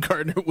Brian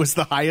Baumgartner was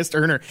the highest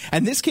earner.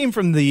 And this came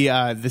from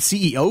the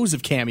CEOs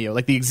of Cameo,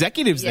 like the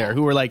executives there,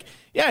 who were like,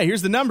 "Yeah,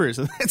 here's the numbers."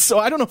 So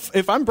I don't know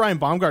if I'm Brian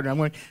Baumgartner, I'm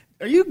going,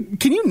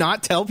 can you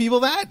not tell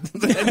people that?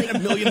 I made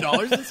 $1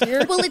 million this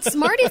year? Well, it's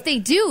smart if they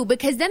do,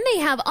 because then they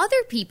have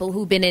other people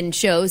who've been in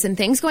shows and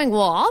things going,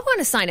 well, I want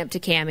to sign up to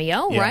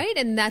Cameo, right?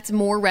 And that's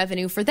more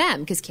revenue for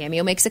them because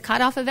Cameo makes a cut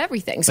off of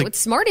everything. So it's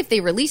smart if they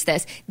release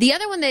this. The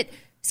other one that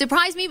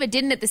surprised me but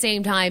didn't at the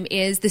same time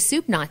is the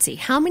Soup Nazi.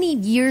 How many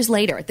years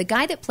later, the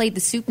guy that played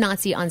the Soup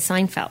Nazi on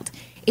Seinfeld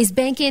is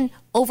banking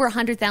over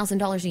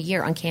 $100,000 a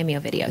year on Cameo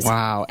videos.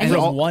 Wow. And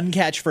from one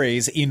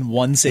catchprise in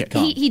one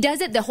sitcom. He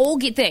does it the whole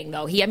thing,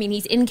 though.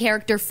 He's in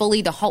character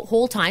fully the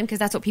whole time because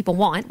that's what people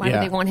want. Why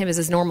would they want him as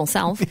his normal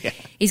self?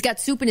 He's got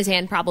soup in his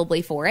hand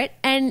probably for it.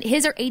 And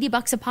his are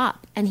 $80 a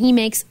pop. And he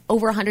makes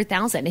over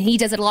 $100,000. And he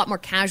does it a lot more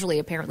casually,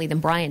 apparently, than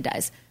Brian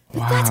does.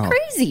 But that's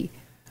crazy.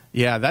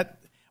 Yeah,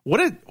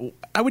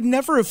 I would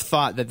never have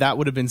thought that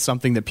would have been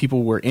something that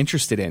people were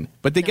interested in.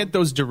 But they get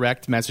those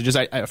direct messages.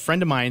 A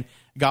friend of mine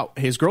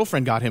his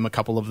girlfriend got him a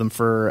couple of them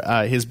for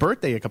his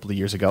birthday a couple of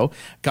years ago.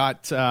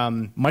 Got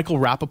Michael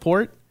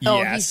Rappaport.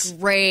 Oh, he's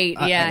great.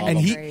 Yeah, and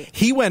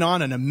he went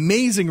on an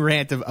amazing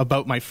rant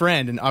about my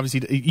friend, and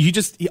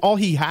obviously all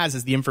he has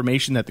is the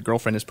information that the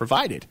girlfriend has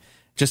provided.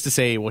 Just to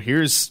say, well,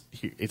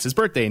 it's his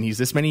birthday, and he's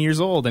this many years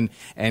old, and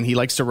he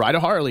likes to ride a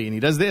Harley, and he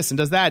does this and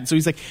does that. And so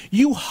he's like,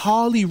 "You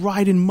Harley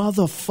riding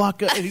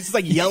motherfucker!" And he's just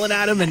like yelling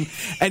at him,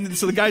 and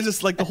so the guy's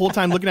just like the whole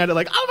time looking at it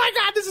like, "Oh my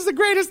god, this is the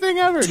greatest thing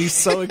ever!" And he's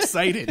so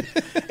excited.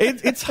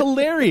 It's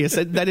hilarious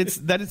that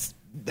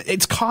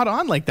it's caught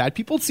on like that.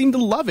 People seem to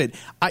love it.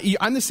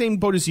 I'm the same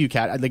boat as you,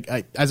 Kat.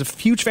 As a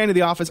huge fan of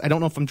The Office, I don't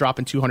know if I'm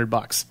dropping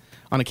 $200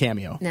 on a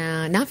Cameo.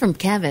 No, not from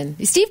Kevin.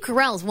 Steve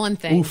Carell's one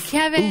thing.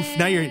 Kevin,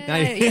 now you're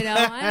I don't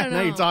know.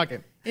 now you're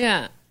talking.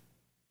 Yeah.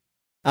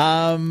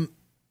 A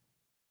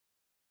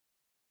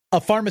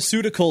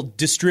pharmaceutical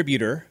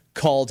distributor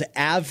called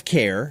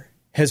AvCare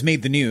has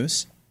made the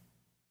news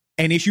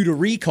and issued a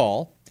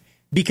recall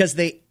because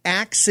they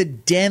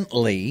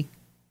accidentally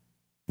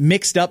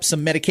mixed up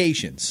some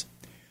medications.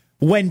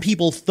 When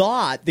people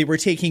thought they were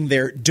taking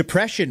their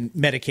depression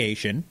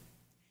medication,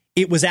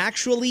 it was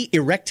actually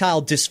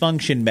erectile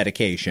dysfunction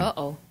medication.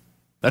 Uh-oh.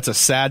 That's a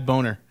sad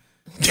boner.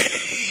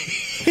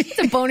 It's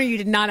a boner you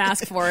did not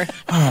ask for.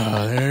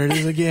 Oh, there it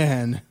is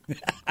again.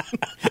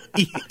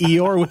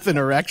 Eeyore with an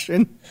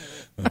erection.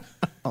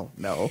 Oh,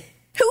 no.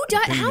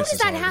 How does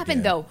that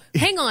happen, though?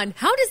 Hang on.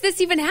 How does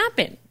this even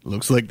happen?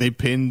 Looks like they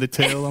pinned the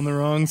tail on the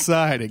wrong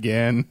side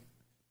again.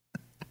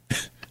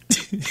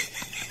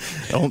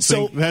 Don't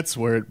think that's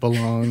where it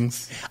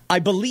belongs. I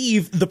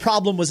believe the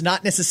problem was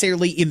not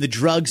necessarily in the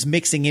drugs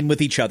mixing in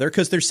with each other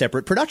because they're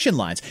separate production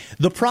lines.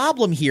 The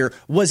problem here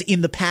was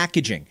in the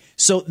packaging.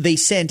 So they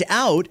sent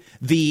out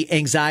the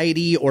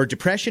anxiety or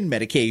depression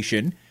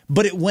medication,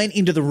 but it went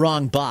into the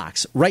wrong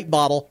box. Right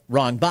bottle,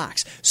 wrong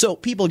box. So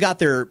people got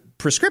their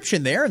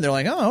prescription there and they're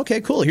like, oh,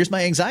 okay, cool. Here's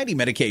my anxiety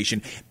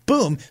medication.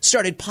 Boom,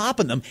 started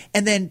popping them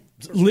and then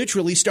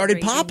literally started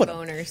popping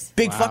boners. them.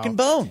 Big fucking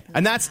bone.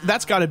 And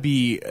that's got to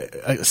be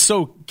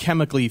so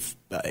chemically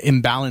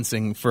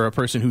imbalancing for a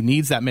person who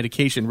needs that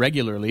medication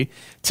regularly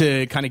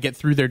to kind of get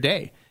through their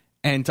day.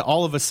 And to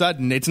all of a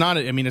sudden, it's not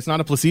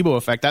a placebo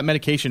effect. That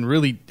medication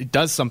really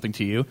does something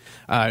to you,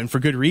 and for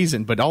good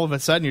reason. But all of a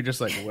sudden, you're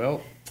just like,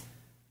 well,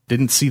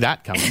 didn't see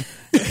that coming.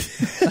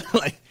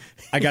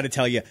 I got to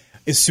tell you,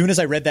 as soon as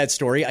I read that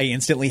story, I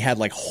instantly had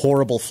like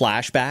horrible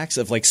flashbacks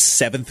of like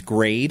 7th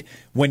grade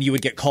when you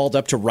would get called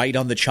up to write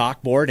on the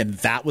chalkboard, and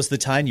that was the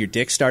time your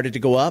dick started to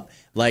go up.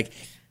 Like,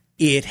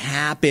 it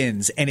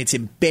happens, and it's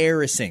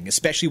embarrassing,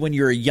 especially when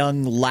you're a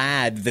young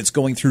lad that's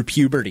going through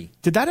puberty.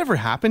 Did that ever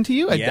happen to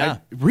you? Yeah.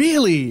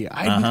 Really?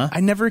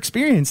 I never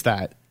experienced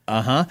that.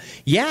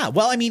 Yeah.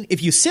 Well, I mean,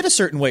 if you sit a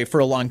certain way for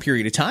a long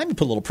period of time, you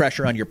put a little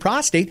pressure on your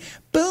prostate,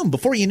 boom,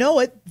 before you know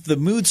it, the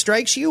mood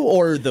strikes you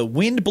or the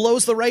wind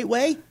blows the right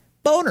way,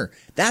 boner.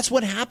 That's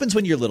what happens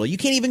when you're little. You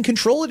can't even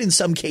control it in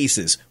some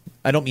cases.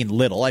 I don't mean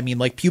little. I mean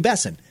like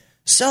pubescent.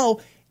 So,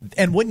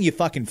 and wouldn't you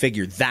fucking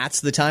figure that's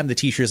the time the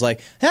teacher's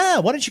like,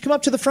 why don't you come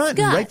up to the front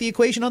and write the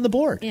equation on the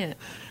board? Yeah.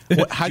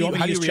 How do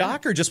you use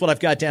chalk or just what I've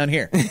got down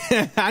here?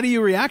 How do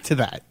you react to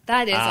that?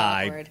 That is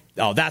awkward.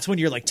 That's when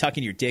you're like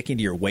tucking your dick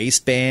into your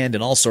waistband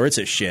and all sorts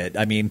of shit.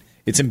 I mean,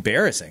 it's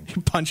embarrassing.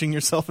 You're punching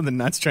yourself in the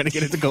nuts trying to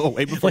get it to go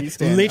away before you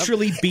stand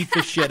literally up. Beat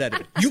the shit out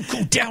of it. You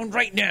go down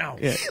right now.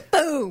 Yeah.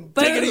 Boom,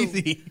 boom. Take it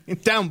easy.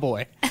 Down,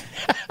 boy.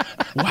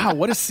 Wow,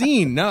 what a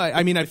scene. No,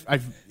 I mean,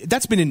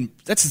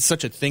 that's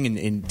such a thing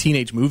in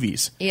teenage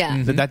movies. Yeah.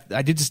 Mm-hmm.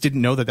 I just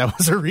didn't know that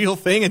was a real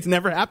thing. It's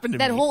never happened to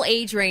me. That whole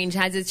age range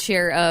has its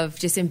share of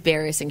just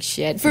embarrassing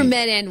shit for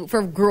men and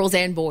for girls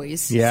and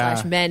boys. /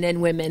 men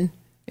and women.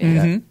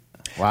 Yeah.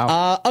 Mm-hmm.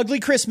 Wow.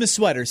 Ugly Christmas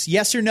sweaters,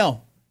 yes or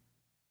no?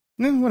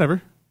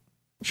 Whatever.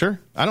 Sure.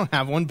 I don't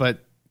have one,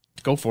 but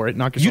go for it.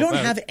 Knock You yourself don't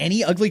out. have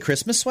any ugly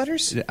Christmas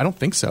sweaters? I don't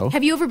think so.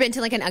 Have you ever been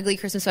to like an ugly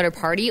Christmas sweater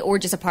party or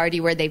just a party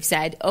where they've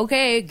said,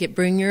 okay,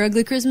 bring your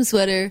ugly Christmas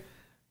sweater?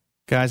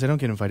 Guys, I don't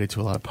get invited to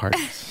a lot of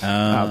parties.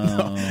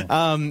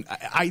 I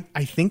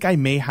think I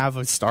may have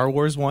a Star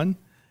Wars one,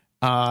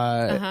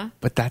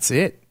 but that's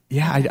it.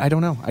 Yeah, I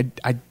don't know.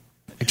 I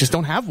just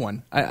don't have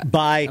one.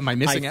 Am I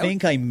missing out? I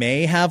think I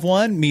may have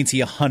one means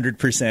he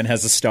 100%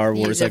 has a Star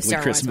Wars He's a ugly Star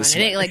Wars Christmas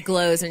one, and sweater. it like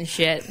glows and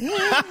shit.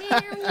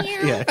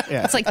 Yeah.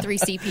 It's like 3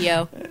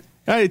 CPO.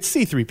 It's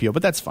C-3PO,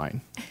 but that's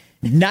fine.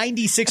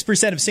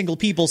 96% of single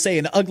people say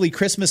an ugly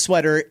Christmas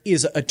sweater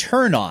is a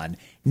turn on,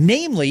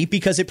 namely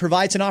because it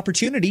provides an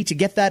opportunity to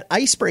get that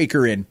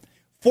icebreaker in.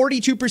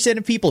 42%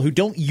 of people who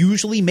don't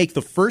usually make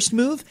the first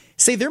move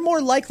say they're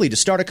more likely to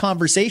start a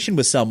conversation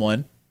with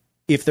someone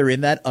if they're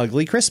in that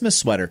ugly Christmas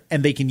sweater,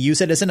 and they can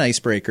use it as an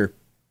icebreaker.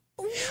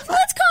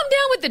 Let's calm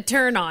down with the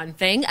turn on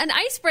thing. An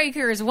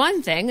icebreaker is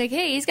one thing. Like,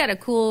 hey, he's got a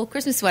cool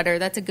Christmas sweater.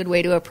 That's a good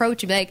way to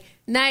approach him. Like,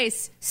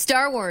 nice.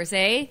 Star Wars,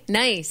 eh?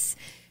 Nice.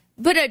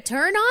 But a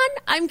turn on?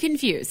 I'm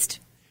confused.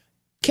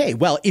 Okay,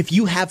 well, if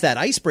you have that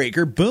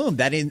icebreaker, boom,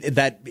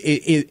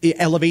 it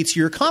elevates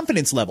your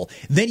confidence level.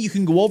 Then you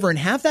can go over and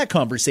have that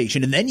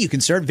conversation, and then you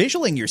can start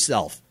visualizing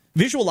yourself.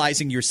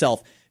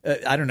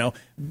 I don't know,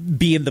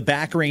 being the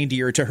back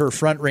reindeer to her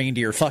front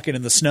reindeer, fucking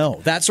in the snow,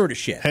 that sort of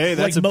shit. Hey,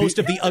 that's like most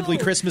of the ugly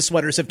Christmas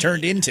sweaters have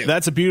turned into.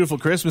 That's a beautiful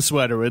Christmas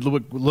sweater. It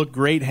would look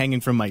great hanging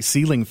from my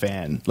ceiling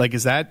fan. Like,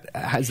 is that the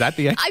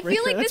icebreaker? I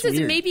feel like That's this is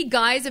weird. maybe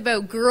guys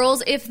about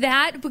girls, if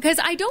that, because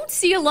I don't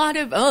see a lot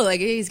of, like,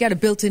 he's got a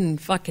built-in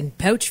fucking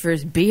pouch for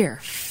his beer.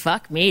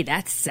 Fuck me,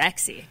 that's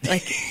sexy.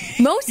 Like,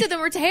 most of them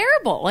are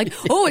terrible. Like,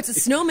 it's a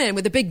snowman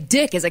with a big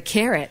dick as a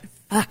carrot.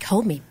 Fuck,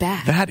 hold me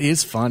back. That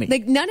is funny.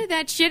 Like, none of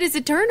that shit is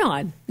a turn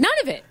on. None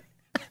of it.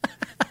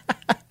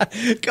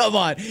 Come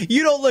on.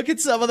 You don't look at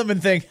some of them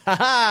and think,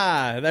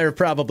 they're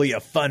probably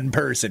a fun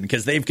person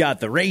because they've got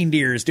the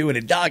reindeers doing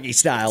a doggy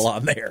style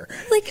on there.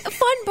 Like, a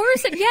fun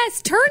person, yes.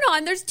 Turn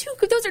on. Those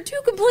are two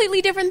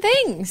completely different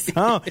things.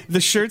 Oh, the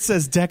shirt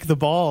says "Deck the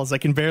balls." I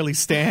can barely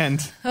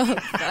stand.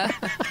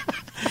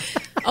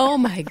 Oh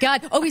my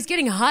God! Oh, he's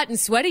getting hot and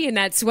sweaty in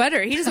that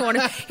sweater. He doesn't want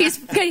to.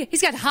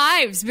 He's got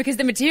hives because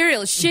the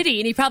material is shitty,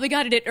 and he probably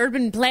got it at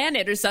Urban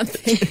Planet or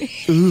something.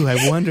 Ooh,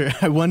 I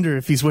wonder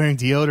if he's wearing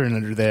deodorant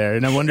under there,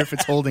 and I wonder if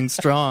it's holding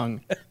strong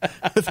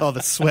with all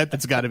the sweat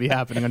that's got to be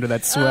happening under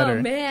that sweater.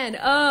 Oh man!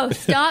 Oh,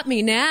 stop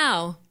me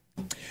now.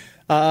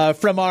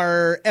 From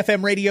our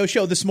FM radio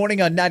show this morning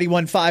on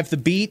 91.5 The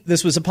Beat,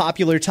 this was a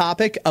popular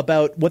topic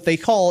about what they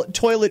call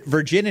toilet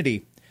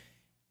virginity.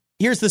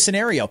 Here's the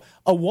scenario.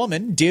 A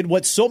woman did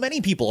what so many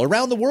people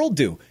around the world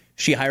do.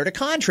 She hired a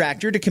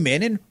contractor to come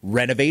in and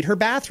renovate her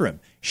bathroom.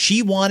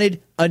 She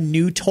wanted a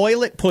new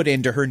toilet put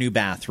into her new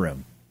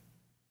bathroom.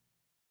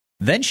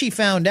 Then she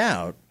found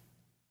out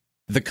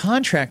the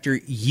contractor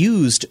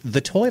used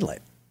the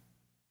toilet.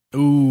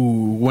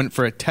 Ooh, went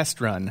for a test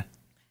run.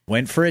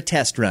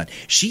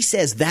 She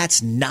says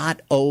that's not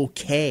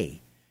okay.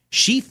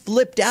 She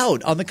flipped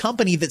out on the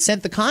company that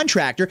sent the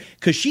contractor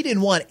because she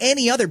didn't want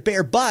any other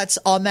bare butts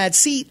on that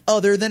seat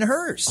other than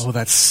hers. Oh,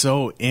 that's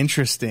so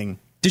interesting.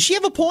 Does she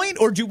have a point,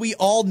 or do we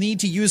all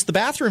need to use the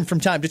bathroom from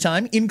time to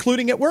time,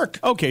 including at work?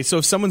 Okay, so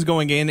if someone's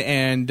going in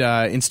and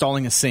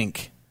installing a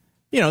sink,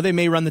 they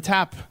may run the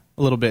tap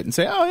a little bit and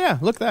say, oh, yeah,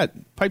 look, that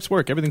pipes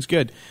work. Everything's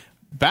good.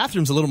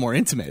 Bathroom's a little more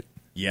intimate.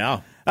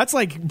 Yeah. That's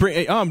like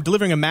I'm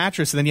delivering a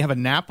mattress and then you have a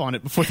nap on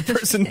it before the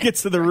person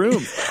gets to the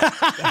room.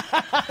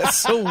 That's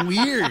so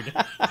weird.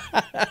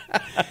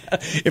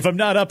 If I'm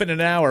not up in an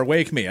hour,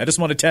 wake me. I just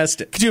want to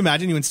test it. Could you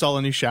imagine you install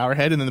a new shower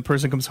head and then the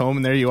person comes home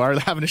and there you are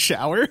having a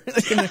shower?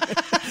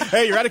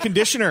 Hey, you're out of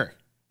conditioner.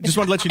 Just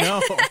wanted to let you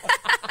know.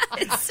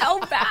 It's so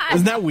bad.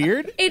 Isn't that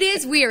weird? It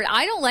is weird.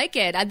 I don't like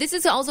it. This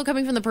is also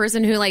coming from the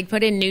person who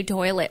put in new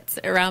toilets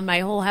around my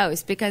whole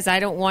house because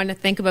I don't want to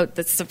think about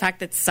the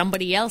fact that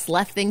somebody else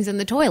left things in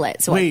the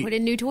toilet. So I put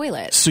in new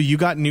toilets. So you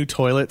got new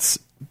toilets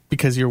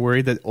because you're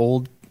worried that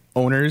old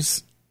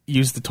owners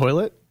use the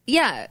toilet?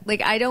 Yeah,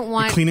 I don't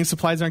want... The cleaning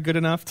supplies aren't good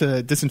enough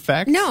to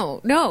disinfect?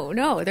 No,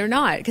 they're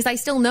not. Because I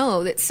still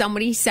know that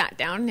somebody sat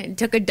down and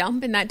took a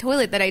dump in that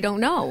toilet that I don't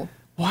know.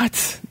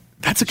 What?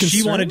 That's a concern.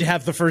 She wanted to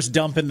have the first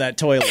dump in that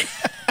toilet.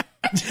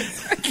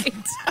 Right.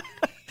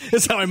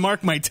 That's how I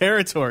mark my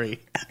territory.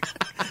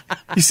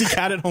 You see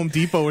Kat at Home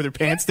Depot with her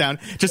pants down,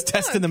 just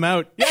testing them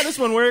out. Yeah, this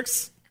one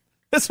works.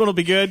 This one will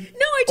be good.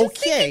 No, I just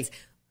think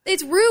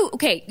it's rude.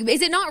 Okay,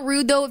 is it not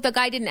rude, though, if the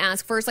guy didn't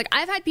ask first?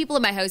 I've had people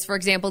in my house, for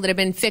example, that have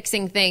been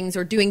fixing things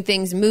or doing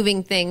things,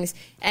 moving things,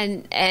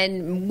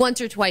 and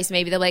once or twice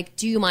maybe they're like,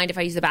 do you mind if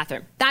I use the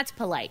bathroom? That's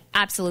polite.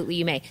 Absolutely,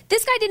 you may.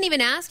 This guy didn't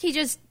even ask. He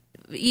just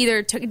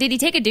did he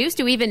take a deuce?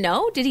 Do we even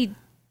know? Did he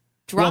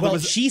drop? Well,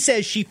 she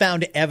says she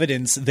found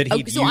evidence that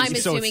he'd used. So I'm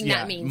assuming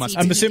that means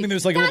I'm assuming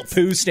there's a little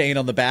poo stain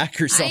on the back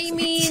or something. I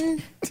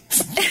mean,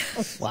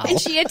 Wow. And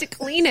she had to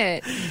clean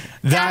it.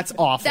 That's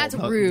awful. That's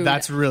No, rude.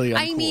 that's really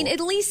uncool. I mean, at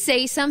least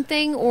say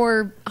something,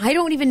 or I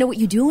don't even know what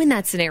you do in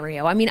that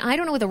scenario. I mean, I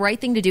don't know what the right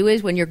thing to do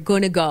is when you're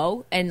going to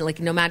go, and like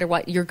no matter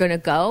what, you're going to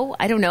go.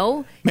 I don't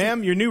know.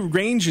 Ma'am, your new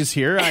range is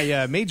here.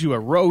 I made you a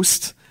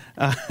roast.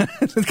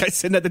 The guy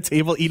sitting at the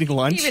table eating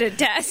lunch. Give it a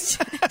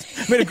test.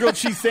 Made a grilled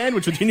cheese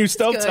sandwich with your new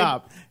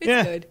stovetop. It's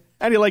Yeah. good.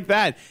 How do you like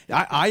that?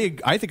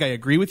 I think I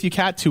agree with you,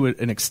 Kat, to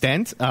an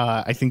extent.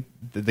 I think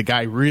the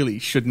guy really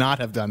should not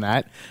have done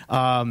that.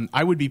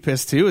 I would be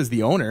pissed too, as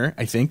the owner.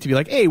 I think to be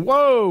like, "Hey,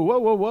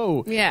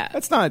 whoa! Yeah.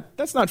 that's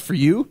not for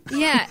you."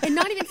 Yeah, and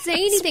not even say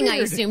anything, I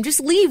weird. assume.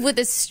 Just leave with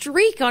a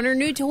streak on her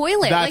new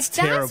toilet. That's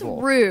like, terrible.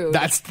 That's rude.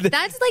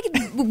 That's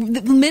like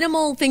the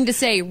minimal thing to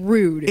say,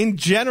 rude. In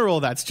general,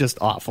 that's just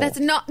awful. That's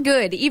not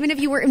good. Even if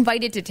you were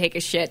invited to take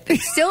a shit,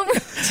 it's still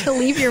to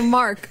leave your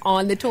mark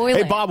on the toilet.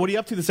 Hey, Bob, what are you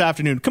up to this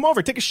afternoon? Come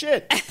over, take a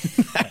shit.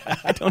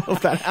 I don't know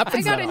if that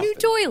happens. I got that a new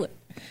toilet.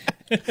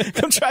 often.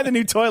 Come try the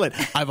new toilet.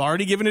 I've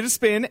already given it a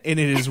spin, and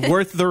it is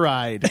worth the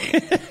ride.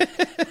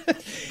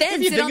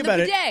 Then you sit think on the about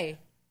it- bidet.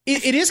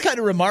 It is kind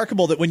of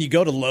remarkable that when you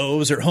go to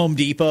Lowe's or Home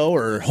Depot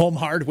or Home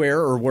Hardware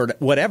or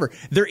whatever,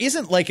 there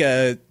isn't like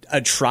a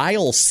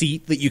trial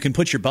seat that you can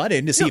put your butt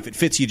in to see if it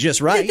fits you just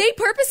right. They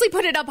purposely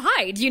put it up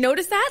high. Do you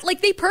notice that?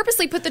 Like, they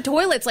purposely put the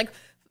toilets like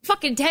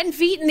fucking 10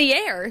 feet in the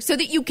air so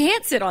that you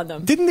can't sit on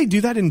them. Didn't they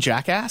do that in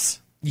Jackass?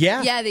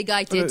 Yeah. Yeah, the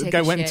guy did The take guy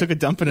a went shit. and took a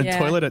dump in a Yeah.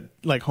 toilet at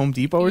like Home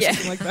Depot or Yeah.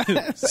 something like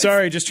that.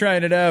 Sorry, just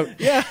trying it out.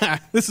 Yeah,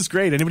 this is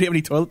great. Anybody have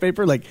any toilet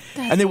paper? Like,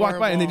 and they walked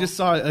by and they horrible. just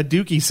saw a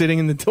dookie sitting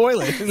in the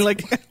toilet. And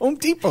like, Home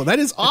Depot, that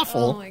is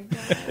awful. Oh, my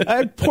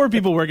God. Poor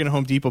people working at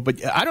Home Depot.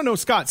 But I don't know,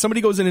 Scott,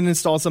 somebody goes in and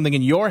installs something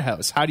in your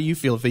house. How do you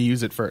feel if they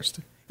use it first?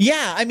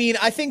 Yeah, I mean,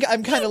 I think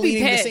I'm kind of I'd be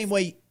leaning the pissed. same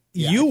way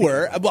you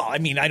were. Well, I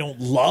mean, I don't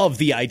love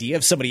the idea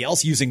of somebody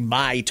else using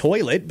my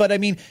toilet, but I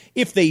mean,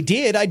 if they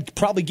did, I'd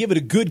probably give it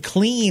a good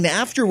clean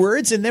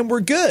afterwards, and then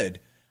we're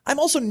good. I'm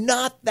also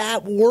not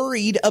that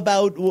worried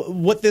about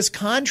what this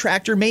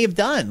contractor may have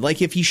done.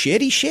 Like, if he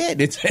shit, he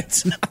shit.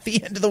 It's not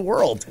the end of the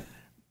world.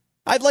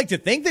 I'd like to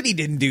think that he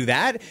didn't do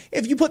that.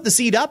 If you put the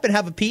seat up and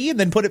have a pee and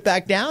then put it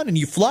back down and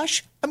you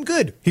flush, I'm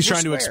good. He's We're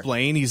trying to square.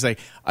 explain. He's like,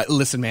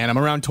 listen, man, I'm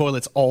around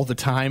toilets all the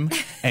time,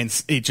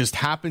 and it just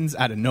happens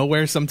out of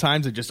nowhere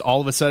sometimes. It just all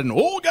of a sudden,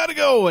 gotta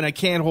go, and I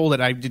can't hold it.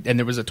 And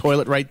there was a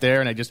toilet right there,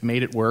 and I just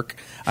made it work.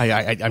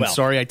 I'm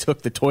sorry I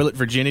took the toilet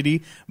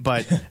virginity,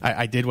 but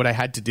I did what I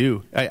had to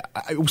do.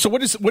 So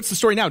what's the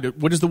story now?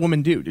 What does the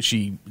woman do? Does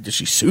she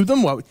sue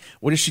them? What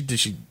does she? Does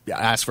she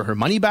ask for her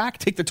money back?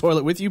 Take the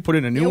toilet with you? Put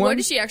in a new Yeah, one? what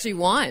does she actually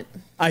want?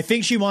 I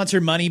think she wants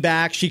her money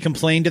back. She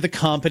complained to the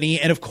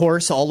company and, of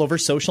course, all over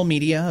social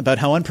media about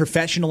how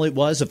unprofessional it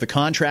was of the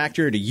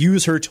contractor to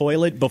use her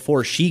toilet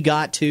before she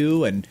got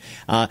to. And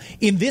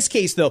in this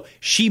case, though,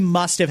 she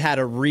must have had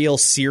a real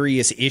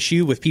serious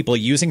issue with people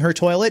using her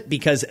toilet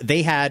because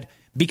they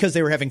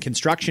were having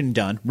construction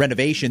done,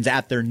 renovations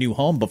at their new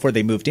home before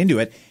they moved into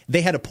it.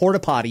 They had a porta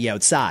potty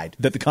outside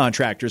that the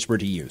contractors were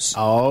to use.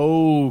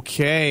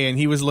 Okay, and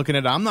he was looking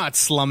at it. I'm not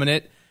slumming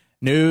it.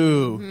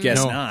 No,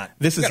 Guess no. not.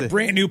 This We is got a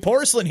brand new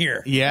porcelain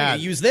here. Yeah. I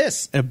gotta use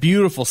this. a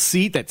beautiful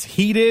seat that's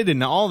heated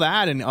and all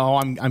that, and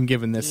I'm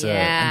giving this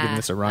I'm giving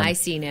this a run. I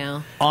see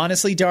now.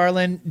 Honestly,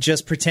 darling,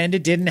 just pretend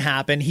it didn't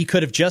happen. He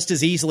could have just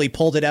as easily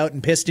pulled it out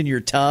and pissed in your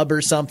tub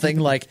or something.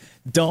 Like,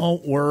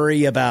 don't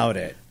worry about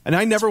it. And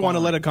I never want to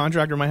let a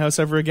contractor in my house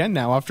ever again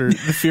now after the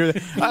fear that,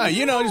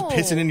 just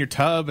pissing in your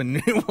tub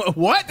and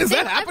what? Is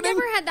that I've happening?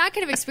 never had that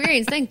kind of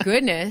experience. Thank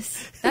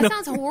goodness. That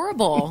sounds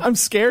horrible. I'm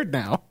scared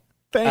now.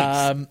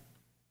 Thanks.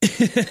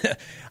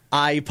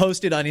 I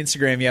posted on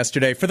Instagram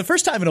yesterday, for the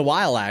first time in a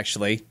while,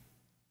 actually,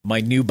 my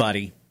new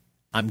buddy.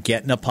 I'm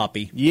getting a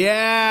puppy.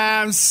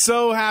 Yeah, I'm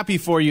so happy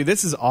for you.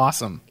 This is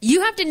awesome.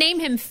 You have to name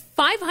him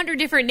 500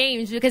 different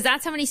names because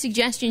that's how many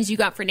suggestions you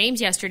got for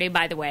names yesterday,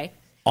 by the way.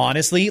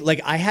 Honestly,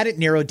 like I had it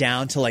narrowed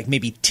down to like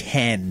maybe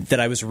 10 that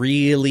I was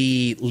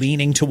really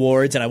leaning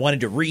towards and I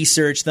wanted to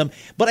research them.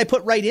 But I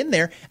put right in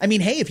there, I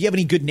mean, hey, if you have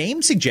any good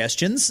name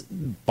suggestions,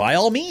 by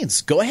all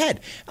means, go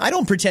ahead. I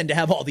don't pretend to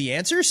have all the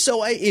answers.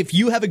 So if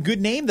you have a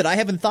good name that I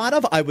haven't thought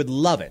of, I would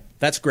love it.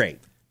 That's great.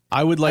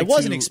 I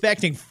wasn't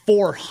expecting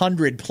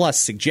 400 plus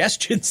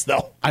suggestions,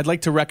 though. I'd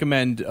like to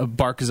recommend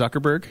Bark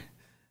Zuckerberg.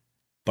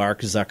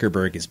 Bark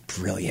Zuckerberg is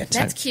brilliant.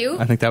 That's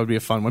cute. I think that would be a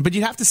fun one. But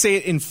you'd have to say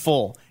it in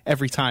full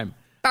every time.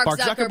 Bark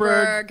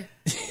Zuckerberg.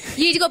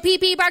 You need to go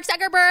pee-pee, Bark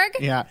Zuckerberg.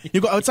 Yeah. You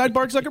go outside,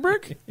 Bark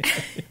Zuckerberg?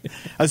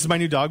 This is my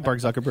new dog, Bark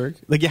Zuckerberg.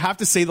 Like, you have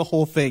to say the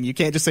whole thing. You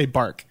can't just say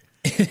Bark.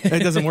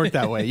 It doesn't work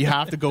that way. You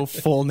have to go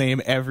full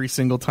name every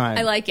single time.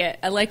 I like it.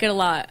 I like it a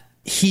lot.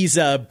 He's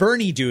a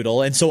Bernie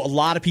doodle, and so a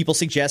lot of people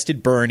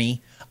suggested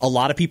Bernie. A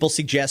lot of people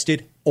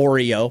suggested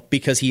Oreo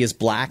because he is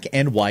black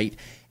and white.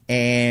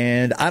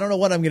 And I don't know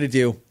what I'm going to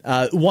do.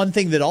 One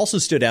thing that also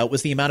stood out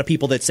was the amount of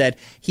people that said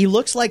he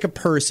looks like a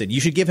person. You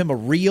should give him a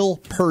real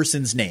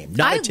person's name,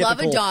 not a typical love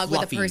a dog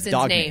with a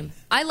person's name.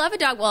 I love a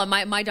dog. Well,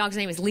 my dog's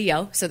name is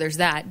Leo, so there's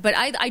that. But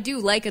I do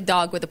like a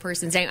dog with a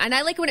person's name. And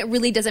I like when it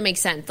really doesn't make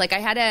sense. Like I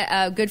had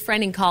a good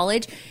friend in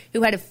college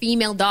who had a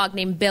female dog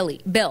named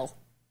Bill.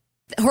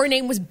 Her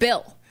name was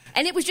Bill.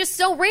 And it was just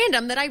so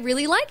random that I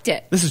really liked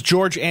it. This is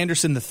George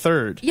Anderson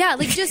III. Yeah,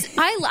 like just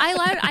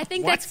I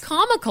think that's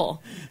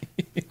comical.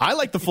 I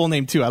like the full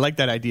name too. I like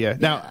that idea.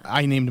 Now,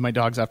 I named my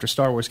dogs after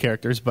Star Wars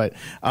characters, but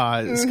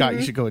Scott,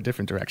 you should go a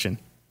different direction.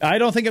 I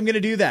don't think I'm going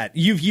to do that.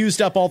 You've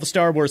used up all the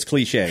Star Wars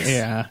cliches.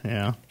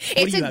 Yeah.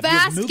 It's a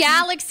vast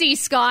galaxy,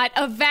 Scott.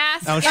 A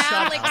vast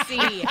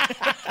galaxy.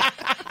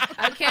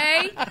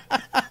 Okay?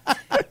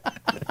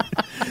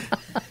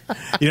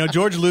 You know,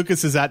 George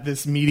Lucas is at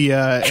this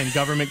media and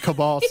government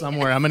cabal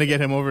somewhere. I'm going to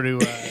get him over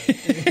to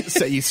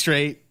set you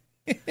straight.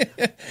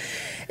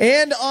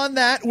 And on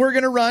that, we're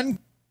going to run.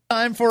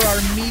 Time for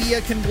our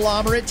media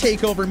conglomerate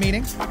takeover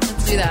meeting.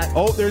 Let's do that.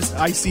 Oh,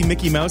 I see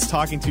Mickey Mouse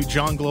talking to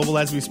John Global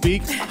as we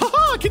speak.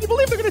 Ha-ha! Can you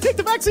believe they're going to take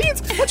the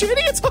vaccines? Bunch of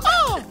idiots!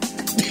 Ha-ha!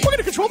 We're going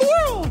to control the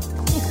world!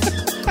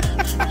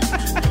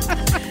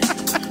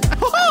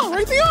 Ha-ha!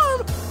 Right in the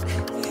arm!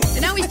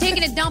 And now he's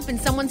taking a dump in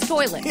someone's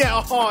toilet.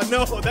 Yeah, oh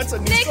no, that's a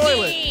new Mickey!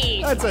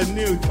 toilet. That's a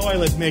new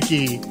toilet,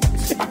 Mickey.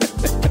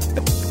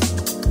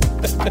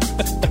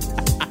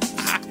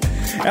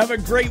 Have a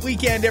great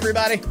weekend,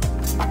 everybody.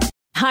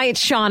 Hi,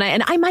 it's Shauna,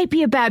 and I might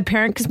be a bad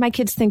parent because my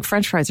kids think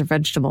French fries are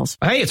vegetables.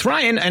 Hey, it's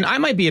Ryan, and I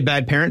might be a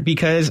bad parent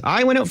because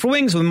I went out for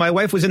wings when my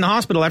wife was in the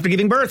hospital after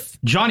giving birth.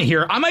 Johnny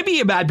here. I might be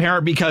a bad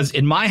parent because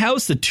in my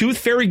house, the tooth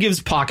fairy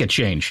gives pocket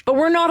change. But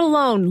we're not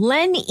alone.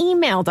 Len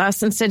emailed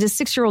us and said his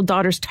 6-year-old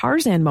daughter's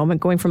Tarzan moment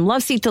going from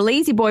love seat to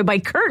lazy boy by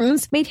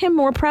curtains made him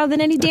more proud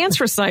than any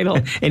dance recital.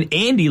 And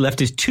Andy left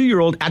his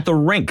 2-year-old at the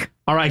rink.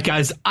 All right,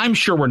 guys, I'm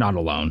sure we're not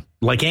alone.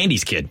 Like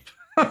Andy's kid.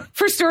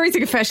 For stories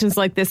and confessions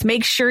like this,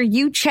 make sure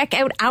you check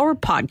out our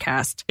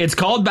podcast. It's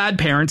called Bad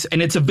Parents,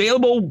 and it's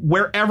available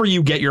wherever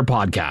you get your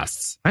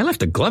podcasts. I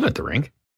left a glove at the rink.